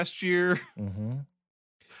Bowl last year, Mm-hmm.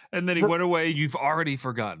 and then he went away. You've already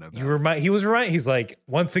forgotten about it. He was right. He's like,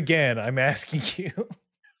 once again, I'm asking you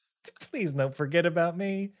to please don't forget about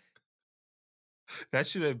me. That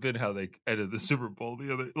should have been how they ended the Super Bowl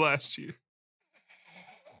last year.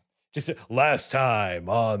 Just last time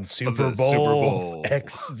on Super the Bowl, Super Bowl.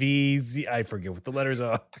 XVZ. I forget what the letters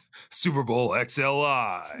are. Super Bowl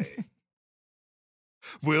XLI.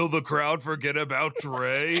 Will the crowd forget about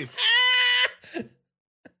Dre?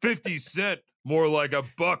 50 Cent, more like a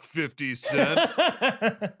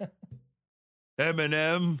 $1.50.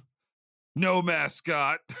 Eminem, no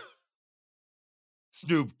mascot.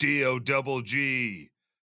 Snoop D-O double G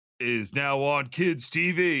is now on Kids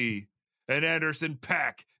TV, and Anderson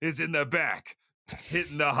 .Paak is in the back,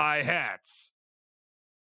 hitting the hi-hats.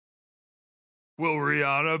 Will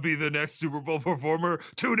Rihanna be the next Super Bowl performer?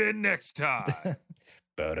 Tune in next time.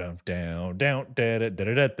 Down, down, down, da da da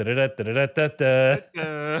da da da da da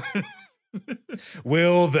da.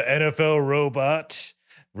 Will the NFL robot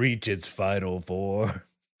reach its final form?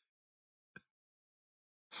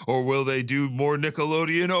 Or will they do more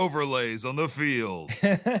Nickelodeon overlays on the field?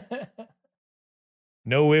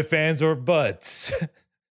 No ifs, ands, or buts.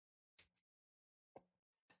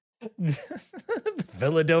 The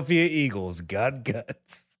Philadelphia Eagles got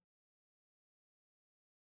guts.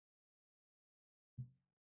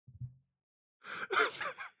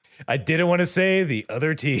 I didn't want to say the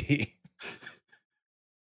other T.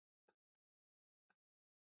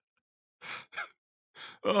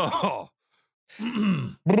 Oh. But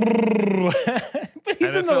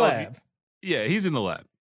he's in the NFL, lab. Yeah, he's in the lab.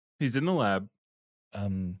 He's in the lab.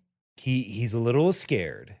 He's a little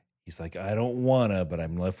scared. He's like, I don't wanna, but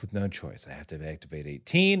I'm left with no choice. I have to activate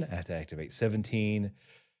 18. I have to activate 17.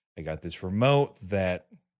 I got this remote that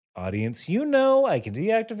audience, I can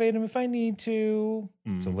deactivate him if I need to.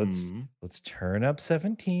 So let's turn up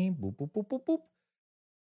 17. Boop, boop, boop, boop, boop.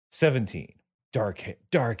 17.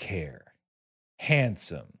 Dark hair.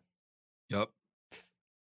 Handsome. Yup.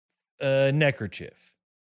 Neckerchief.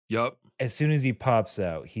 Yup. As soon as he pops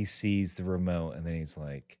out, he sees the remote and then he's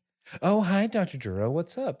like, "Oh, hi, Dr. Gero.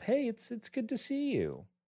 What's up? Hey, it's good to see you."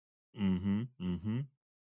 Mm-hmm.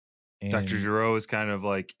 And Dr. Gero is kind of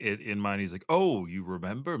like in mind. He's like, "Oh, you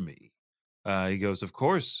remember me?" He goes, "Of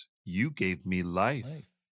course, you gave me life.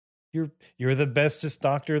 You're the bestest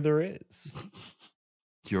doctor there is.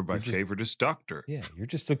 You're my favoriteest doctor." Yeah, you're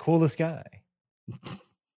just the coolest guy.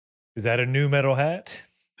 Is that a new metal hat?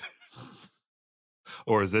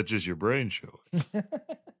 Or is that just your brain showing?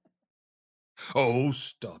 Oh,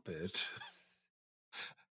 stop it.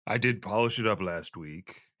 I did polish it up last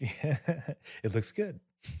week. Yeah, it looks good.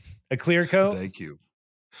 A clear coat? Thank you.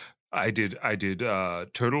 I did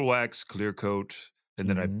turtle wax clear coat, and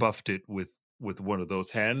then I Mhm. buffed it with one of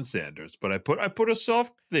those hand sanders. But I put a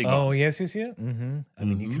soft thing Oh, on. yes. Mm-hmm. I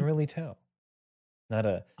mean, you can Mhm. really tell. Not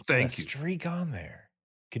a Thank you. streak on there.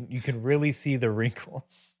 You can really see the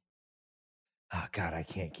wrinkles. Oh God, I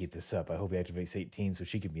can't keep this up. I hope he activates 18 so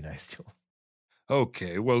she can be nice to him.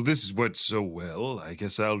 Okay, well, this went so well. I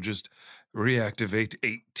guess I'll just reactivate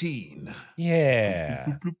 18. Bloop, Yeah.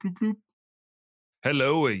 bloop, bloop, bloop, bloop.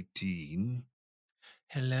 Hello, 18.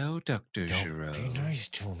 Hello, Dr. Don't Giro. be nice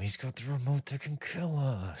to him. He's got the remote that can kill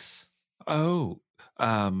us. Oh,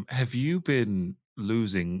 have you been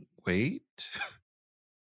losing weight?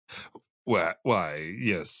 Why,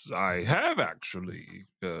 yes, I have actually.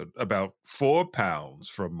 About 4 pounds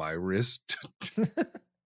from my wrist.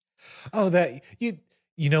 Oh, that you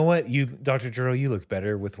know what? Dr. Jiro, you look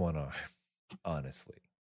better with one arm. Honestly.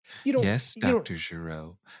 Yes, you don't Dr.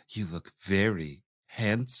 Giro, you look very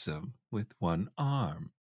handsome with one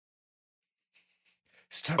arm.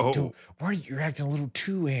 stop you're acting a little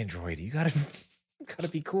too android. You gotta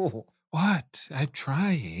be cool. What? I'm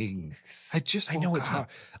trying. I know woke it's up. hard.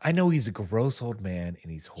 I know he's a gross old man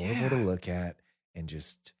and he's horrible to Yeah. look at and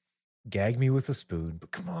just gag me with a spoon,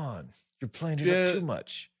 but come on. You're playing it up Yeah. too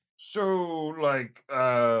much. So, like,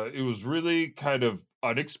 it was really kind of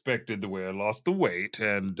unexpected the way I lost the weight,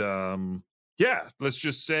 and yeah, let's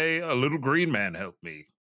just say a little green man helped me.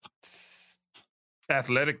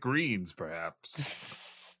 Athletic greens,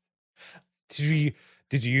 perhaps.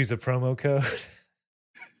 Did you use a promo code?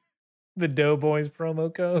 The Doughboys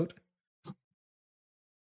promo code?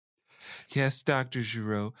 Yes, Dr.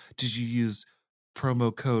 Giro. Did you use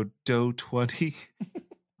promo code DOUGH20?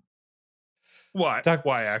 Why?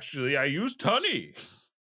 Why, actually, I used honey.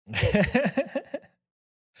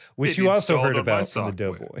 Which It you also installed heard on my about from the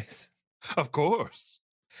software. Doughboys. Of course.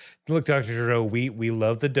 Look, Dr. Giro, we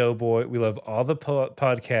love the Doughboy. We love all the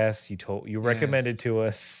podcasts you recommended Yes. to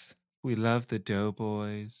us. We love the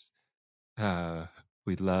Doughboys.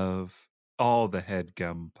 We love all the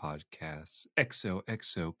Headgum podcasts.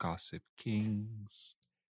 XOXO Gossip Kings.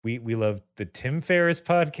 We love the Tim Ferriss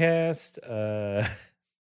podcast.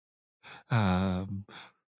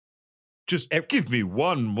 Just give me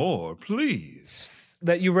one more, please.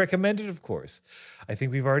 That you recommended, of course. I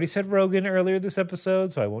think we've already said Rogan earlier this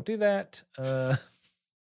episode, so I won't do that.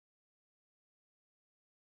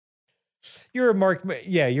 You're a Mark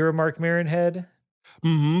Maron head.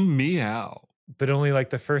 Meow. But only like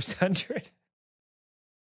the first 100.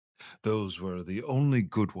 Those were the only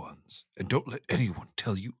good ones, and don't let anyone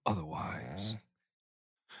tell you otherwise.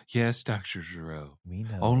 Yes, Dr. Giro. We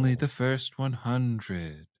know. Only the first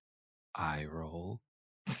 100. I roll.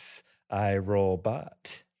 I roll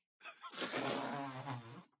bot.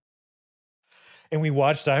 And we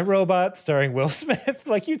watched iRobot starring Will Smith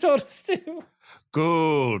like you told us to.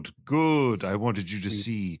 Good. I wanted you to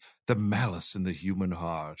see the malice in the human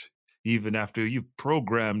heart. Even after you've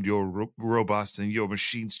programmed your robots and your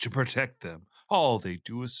machines to protect them, all they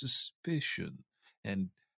do is suspicion. And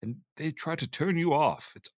they try to turn you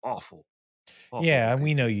off. It's awful. Yeah,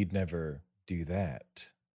 we know you'd never do that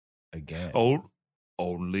again.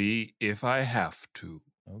 Only if I have to.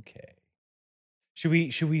 Okay. Should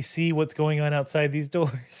we see what's going on outside these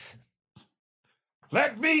doors?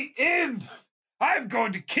 Let me in! I'm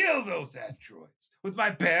going to kill those androids with my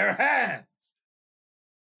bare hands.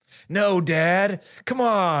 No, Dad. Come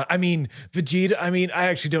on. I mean, Vegeta. I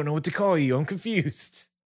actually don't know what to call you. I'm confused.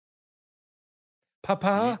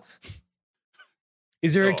 Papa?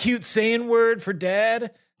 Is there a cute Saiyan word for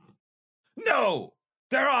Dad? No,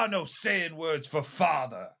 there are no Saiyan words for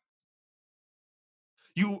father.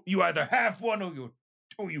 You either have one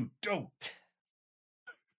or you don't.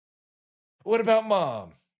 What about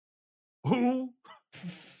Mom? Who?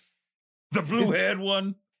 The blue-haired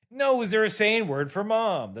one? No, is there a Saiyan word for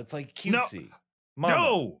Mom? That's like cutesy.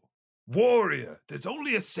 No, warrior. There's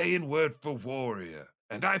only a Saiyan word for warrior,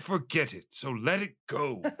 and I forget it, so let it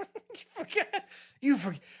go. You forget?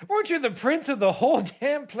 Weren't you the prince of the whole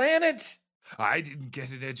damn planet? I didn't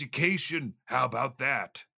get an education. How about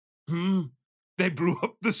that? They blew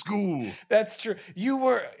up the school. That's true. You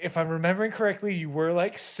were, if I'm remembering correctly, you were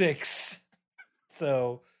like 6.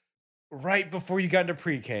 So, right before you got into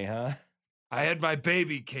pre-K, huh? I had my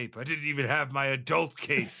baby cape. I didn't even have my adult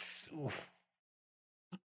cape. Do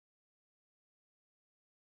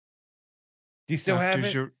you still have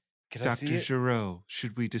it? Can I see Dr. it? Giro,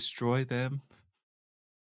 should we destroy them?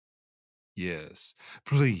 Yes,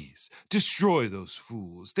 please, destroy those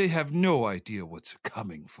fools. They have no idea what's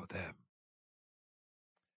coming for them.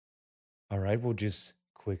 All right, we'll just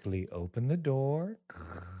quickly open the door.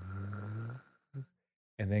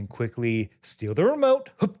 and then quickly steal the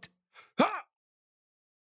remote. Hooped. Ha!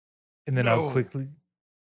 And then No.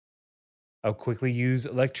 I'll quickly use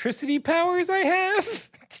electricity powers I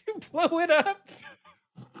have to blow it up.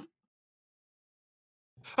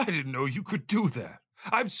 I didn't know you could do that.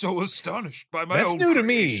 I'm so astonished by my That's own new to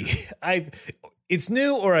creation. me. It's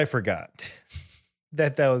new or I forgot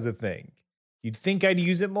that was a thing. You'd think I'd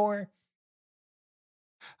use it more?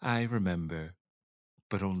 I remember,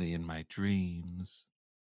 but only in my dreams.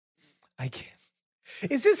 I can't.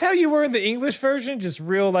 Is this how you were in the English version? Just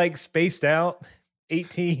real like spaced out?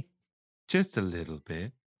 18? Just a little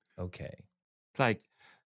bit. Okay. Like,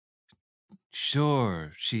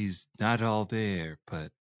 sure, she's not all there,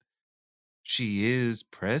 but she is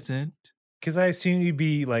present. Because I assume you'd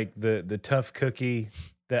be like the tough cookie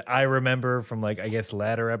that I remember from like, I guess,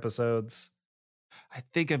 latter episodes. I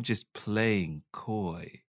think I'm just playing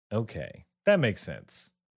coy. Okay. That makes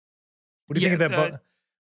sense. What do you think of that?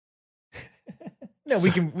 No,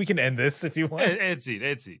 we can end this if you want. End scene.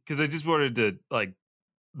 Because I just wanted to like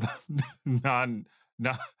non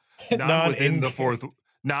within the fourth,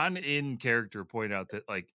 non in character point out that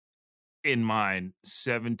like in mine,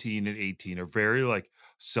 17 and 18 are very like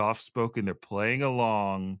soft spoken. They're playing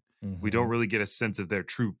along. We don't really get a sense of their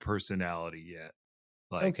true personality yet.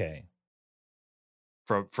 Like okay.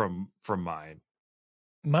 From mine.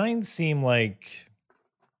 Mine seem like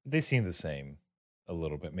they seem the same a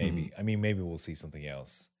little bit, maybe. I mean, maybe we'll see something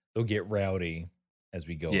else. They'll get rowdy as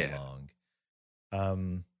we go along.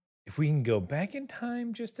 If we can go back in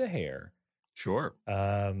time just a hair. Sure.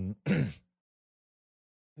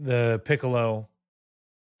 The Piccolo,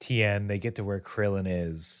 Tien, they get to where Krillin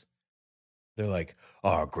is. They're like,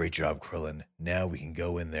 oh, great job, Krillin. Now we can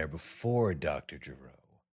go in there before Dr. Gero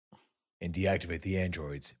and deactivate the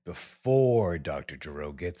androids before Dr.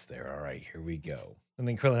 Gero gets there. All right, here we go. And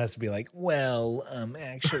then Krillin has to be like, well,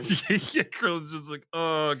 actually. Yeah, Krillin's just like,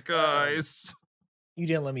 oh, guys. You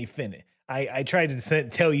didn't let me finish. I tried to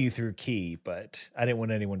tell you through Ki, but I didn't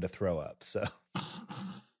want anyone to throw up, so.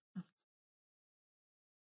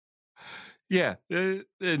 Yeah,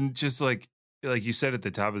 and just like you said at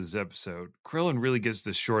the top of this episode, Krillin really gets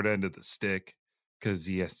the short end of the stick because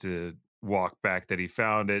he has to walk back that he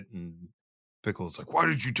found it, and Piccolo's like, why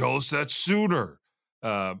did you tell us that sooner?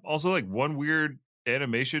 Also, like one weird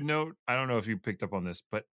animation note, I don't know if you picked up on this,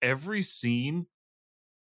 but every scene,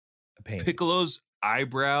 Piccolo's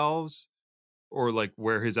eyebrows, or like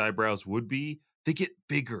where his eyebrows would be, they get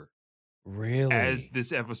bigger. Really? As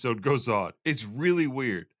this episode goes on. It's really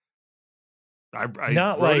weird. I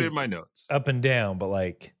Not wrote like it in my notes. Up and down, but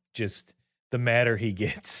like just the madder he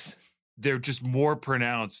gets. They're just more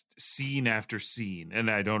pronounced scene after scene. And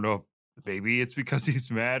I don't know if maybe it's because he's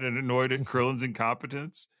mad and annoyed at Krillin's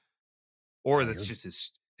incompetence, or that's just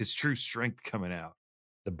his true strength coming out.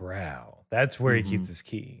 The brow. That's where he keeps his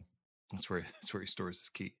key. That's where he stores his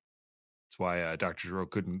key. That's why Dr. Gero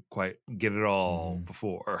couldn't quite get it all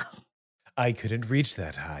before. I couldn't reach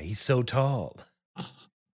that high. He's so tall.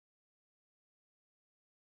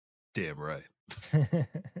 Damn right.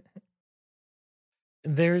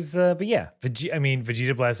 There's but yeah,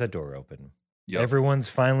 Vegeta blasts that door open. Yep. Everyone's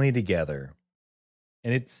finally together.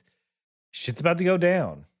 And shit's about to go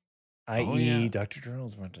down. i.e. Dr.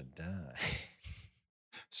 Gero's about to die.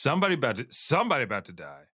 Somebody about to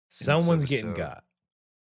die. Someone's getting got.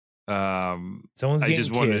 Someone's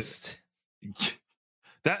getting kissed.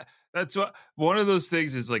 That's what one of those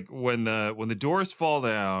things is, like when the doors fall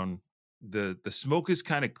down, the smoke is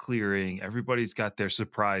kind of clearing. Everybody's got their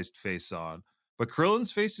surprised face on, but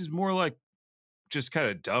Krillin's face is more like just kind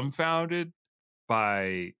of dumbfounded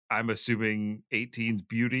by, I'm assuming, 18's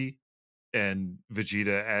beauty. And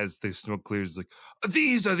Vegeta, as the smoke clears, is like,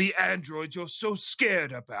 these are the androids you're so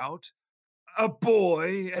scared about. A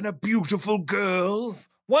boy and a beautiful girl.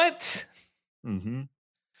 What? Mm-hmm.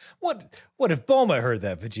 What if Bulma heard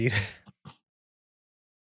that, Vegeta?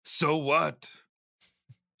 So what?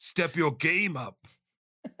 Step your game up.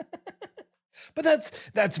 But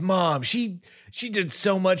that's Mom. She did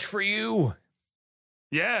so much for you.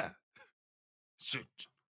 Yeah.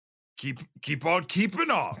 Keep on keeping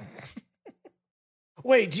on.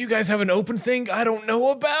 Wait, do you guys have an open thing I don't know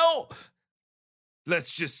about?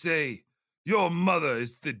 Let's just say your mother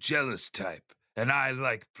is the jealous type, and I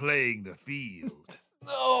like playing the field.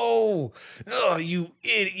 No. Oh,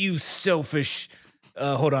 you selfish.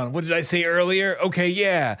 Hold on. What did I say earlier? Okay,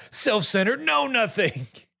 yeah. Self-centered. No, nothing.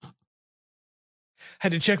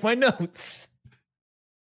 Had to check my notes.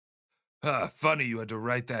 Funny you had to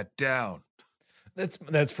write that down.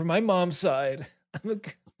 That's from my mom's side.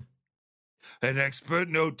 An expert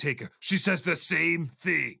note taker. She says the same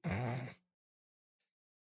thing.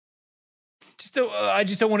 I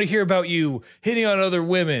just don't want to hear about you hitting on other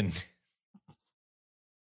women.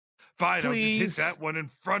 Fine, Please. I'll just hit that one in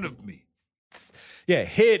front of me. Yeah,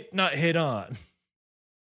 hit, not hit on.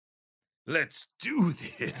 Let's do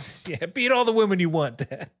this. Yeah, beat all the women you want,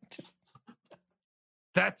 Dad.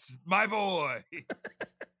 That's my boy.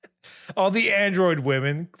 All the android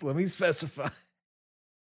women. Let me specify.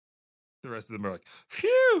 The rest of them are like,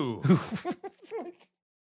 phew.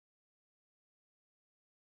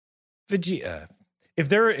 Vegeta. If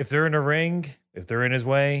they're in a ring, if they're in his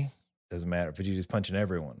way, doesn't matter. Vegeta's punching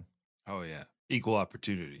everyone. Oh yeah, equal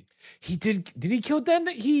opportunity. He did he kill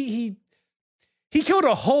Denda? He killed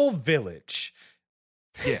a whole village.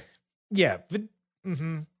 Yeah. Yeah.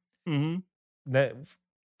 Mm-hmm. Mm-hmm. That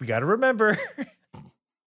we got to remember.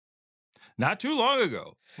 Not too long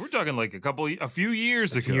ago. We're talking like a few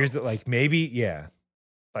years ago. Years that, like, maybe, yeah,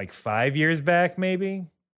 like 5 years back, maybe.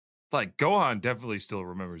 Like Gohan definitely still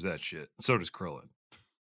remembers that shit. So does Krillin.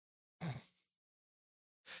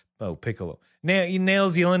 Oh, Piccolo.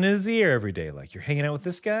 Nails yelling in his ear every day. Like, you're hanging out with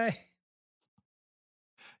this guy?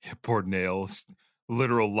 Yeah, poor Nails.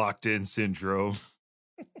 Literal locked in syndrome.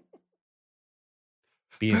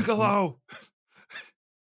 Piccolo!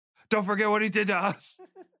 Don't forget what he did to us.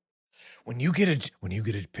 When you get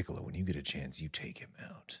a Piccolo, when you get a chance, you take him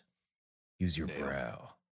out. Use your Nail. brow.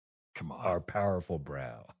 Come on. Our powerful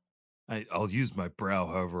brow. I'll use my brow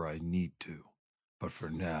however I need to. But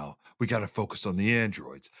for now, we gotta focus on the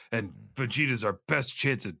androids. And Vegeta's our best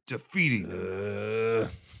chance of defeating them.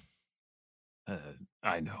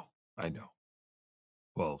 I know.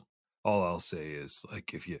 Well, all I'll say is,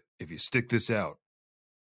 like, if you stick this out,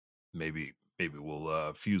 maybe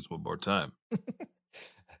we'll fuse one more time.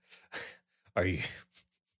 Are you?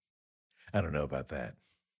 I don't know about that.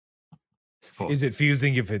 Well, Is it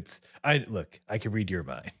fusing if it's? I can read your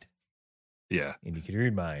mind, yeah. and you can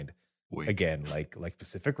read mind Wink. again, like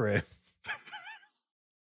Pacific Rim.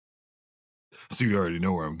 So you already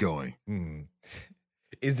know where I'm going.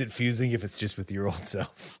 Is it fusing if it's just with your old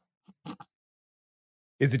self?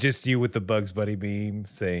 Is it just you with the Bugs Bunny meme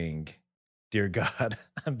saying, "Dear God,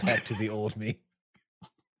 I'm back to the old me"?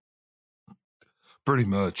 Pretty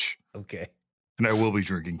much. Okay. And I will be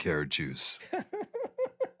drinking carrot juice.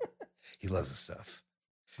 He loves the stuff.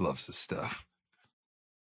 Loves the stuff.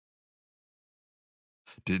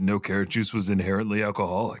 Didn't know carrot juice was inherently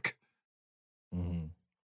alcoholic. Mm-hmm.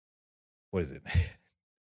 What is it?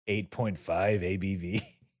 8.5 ABV.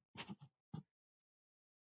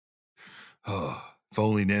 Oh, if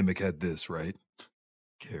only Namek had this, right?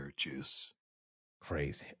 Carrot juice.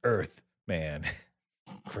 Crazy. Earth, man.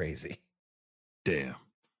 Crazy. Damn.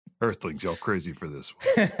 Earthlings, y'all crazy for this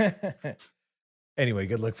one. Anyway,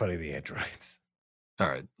 good luck fighting the androids. All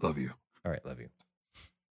right. Love you. All right, love you.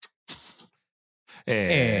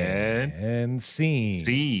 And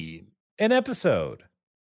scene. An episode.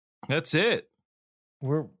 That's it.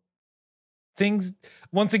 Things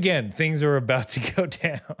are about to go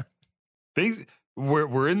down.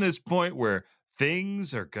 We're in this point where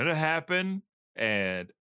things are gonna happen,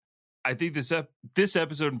 and I think this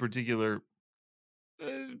episode in particular,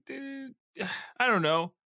 I don't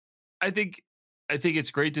know. I think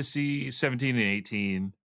it's great to see 17 and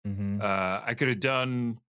 18. Mm-hmm. I could have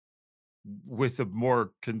done with a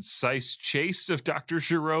more concise chase of Dr.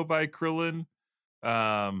 Gero by Krillin.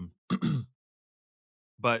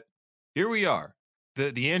 But here we are.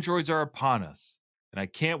 The androids are upon us, and I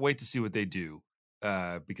can't wait to see what they do,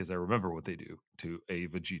 because I remember what they do to a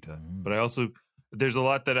Vegeta. Mm-hmm. But I also, there's a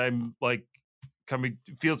lot that I'm like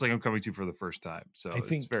feels like I'm coming to for the first time. So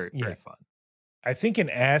it's very, very fun. I think an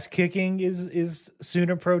ass kicking is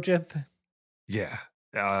soon approacheth. Yeah.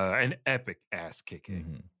 An epic ass kicking.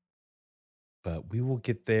 Mm-hmm. But we will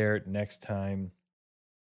get there next time.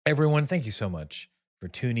 Everyone, thank you so much for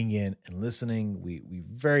tuning in and listening. We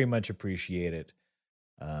very much appreciate it.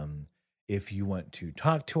 If you want to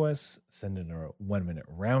talk to us, send in a 1-minute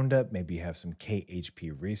roundup. Maybe you have some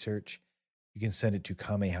KHP research. You can send it to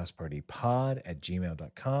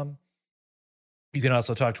kamehousepartypod@gmail.com. You can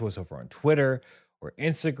also talk to us over on Twitter or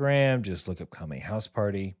Instagram. Just look up Kame House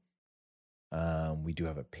Party. We do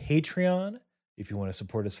have a Patreon. If you want to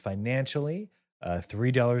support us financially,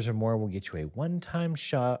 $3 or more will get you a one-time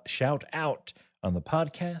shout out on the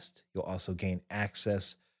podcast. You'll also gain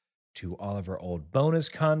access to all of our old bonus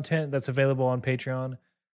content that's available on Patreon.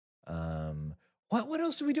 What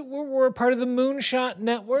else do we do? We're a part of the Moonshot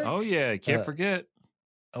Network. Oh yeah, can't forget.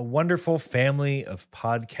 A wonderful family of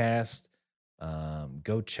podcasts.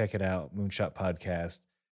 Go check it out, Moonshot Podcast.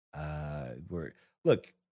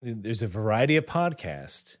 There's a variety of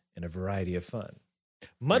podcasts and a variety of fun.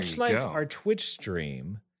 Much like our Twitch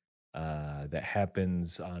stream, that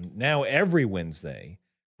happens on now every Wednesday.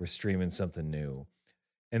 We're streaming something new.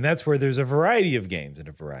 And that's where there's a variety of games and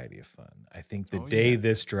a variety of fun. I think the day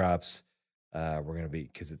this drops, we're going to be,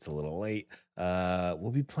 because it's a little late,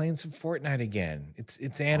 we'll be playing some Fortnite again.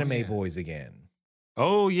 It's Anime Boys again.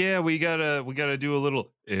 Oh yeah, we gotta do a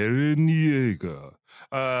little Eren Yeager,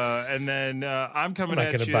 and then I'm coming. I'm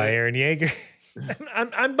not going to buy Eren Yeager.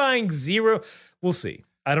 I'm buying zero. We'll see.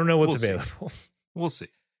 I don't know what's available. We'll see.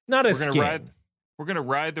 Not a skin. We're gonna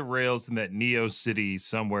ride the rails in that Neo City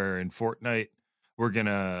somewhere in Fortnite. We're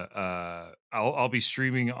gonna. I'll be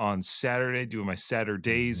streaming on Saturday, doing my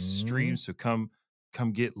Saturdays stream. So come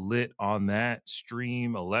get lit on that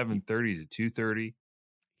stream, 11:30 to 2:30.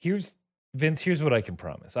 Here's what I can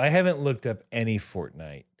promise. I haven't looked up any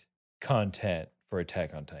Fortnite content for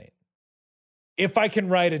Attack on Titan. If I can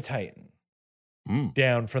ride a Titan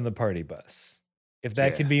down from the party bus, if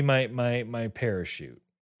that can be my parachute,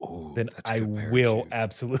 then I will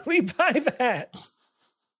absolutely buy that.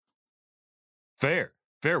 Fair.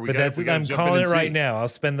 I'm calling it right now. I'll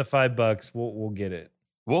spend the $5. We'll get it.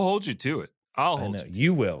 We'll hold you to it. I'll hold you.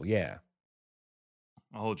 You will, yeah.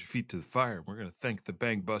 I'll hold your feet to the fire. We're gonna thank the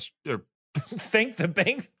Bang Bus. Thank the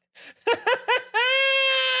Bang.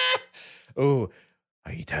 Oh,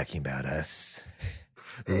 are you talking about us?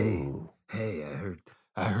 Hey,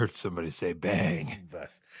 I heard somebody say bang.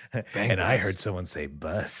 Bus. Bang and bus. I heard someone say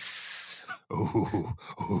bus. Ooh.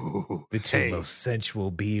 The two most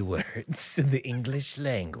sensual B words in the English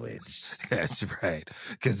language. That's right,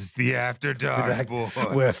 because it's the After Dark, boys.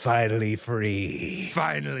 We're finally free.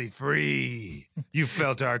 Finally free. You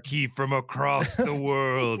felt our key from across the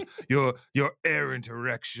world. Your errant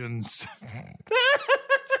erections.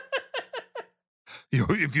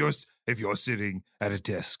 If you're sitting at a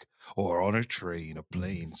desk or on a train, a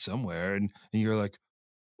plane somewhere, and you're like,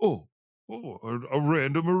 oh, a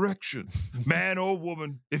random erection, man or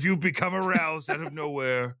woman, if you become aroused out of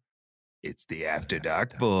nowhere, it's the After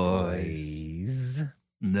Dark boys.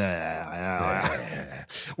 Nah.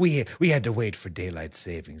 We had to wait for daylight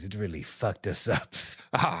savings. It really fucked us up.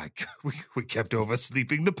 We kept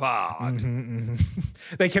oversleeping the pod.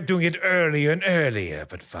 They kept doing it earlier and earlier,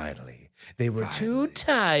 but finally they were too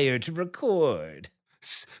tired to record.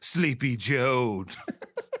 Sleepy Joe.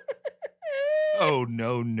 Oh,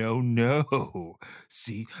 no.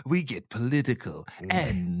 See, we get political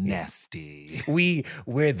and nasty.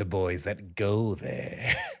 We're the boys that go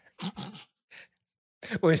there.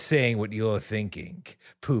 We're saying what you're thinking.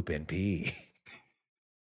 Poop and pee.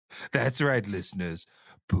 That's right, listeners.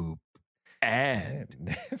 Poop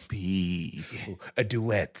and pee. A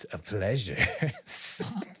duet of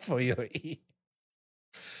pleasures for your ears.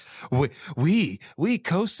 We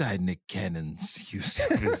co-sign Nick Cannon's use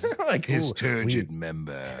of his turgid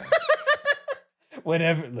member.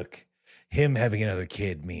 Look, him having another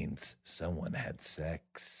kid means someone had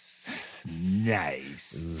sex.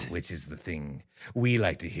 Nice. Which is the thing we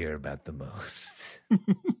like to hear about the most.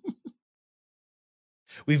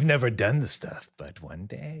 We've never done the stuff, but one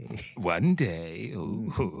day. One day.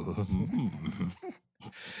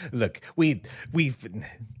 Look, we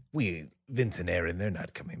Vince and Aaron, they're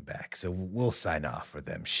not coming back, so we'll sign off for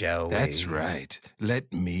them, shall we? That's right.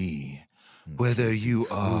 Let me. Whether you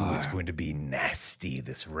are... it's going to be nasty,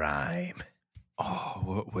 this rhyme.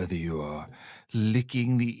 Oh, whether you are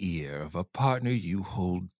licking the ear of a partner you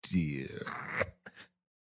hold dear.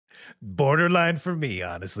 Borderline for me,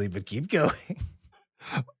 honestly, but keep going.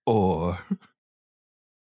 Or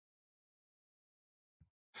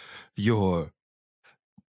you're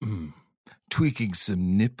tweaking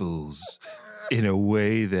some nipples in a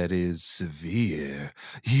way that is severe.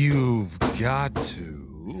 You've got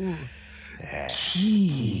to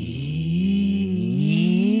keep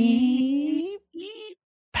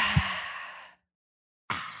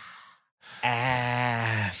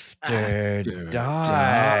after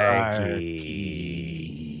darking.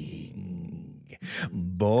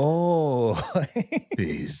 Boy.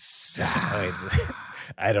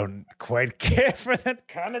 I don't quite care for that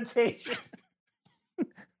connotation.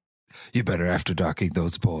 You better after darking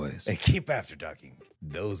those boys. And keep after darking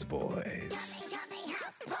those boys.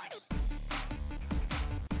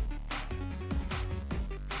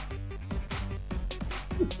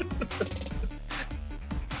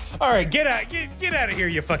 All right, get out of here,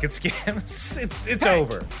 you fucking scams. It's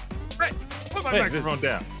over. Right. Put my microphone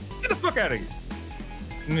down. Get the fuck out of here.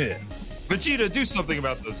 Yeah. Vegeta, do something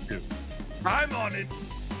about those two. I'm on it.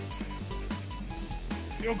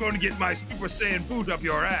 You're going to get my Super Saiyan boot up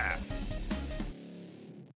your ass.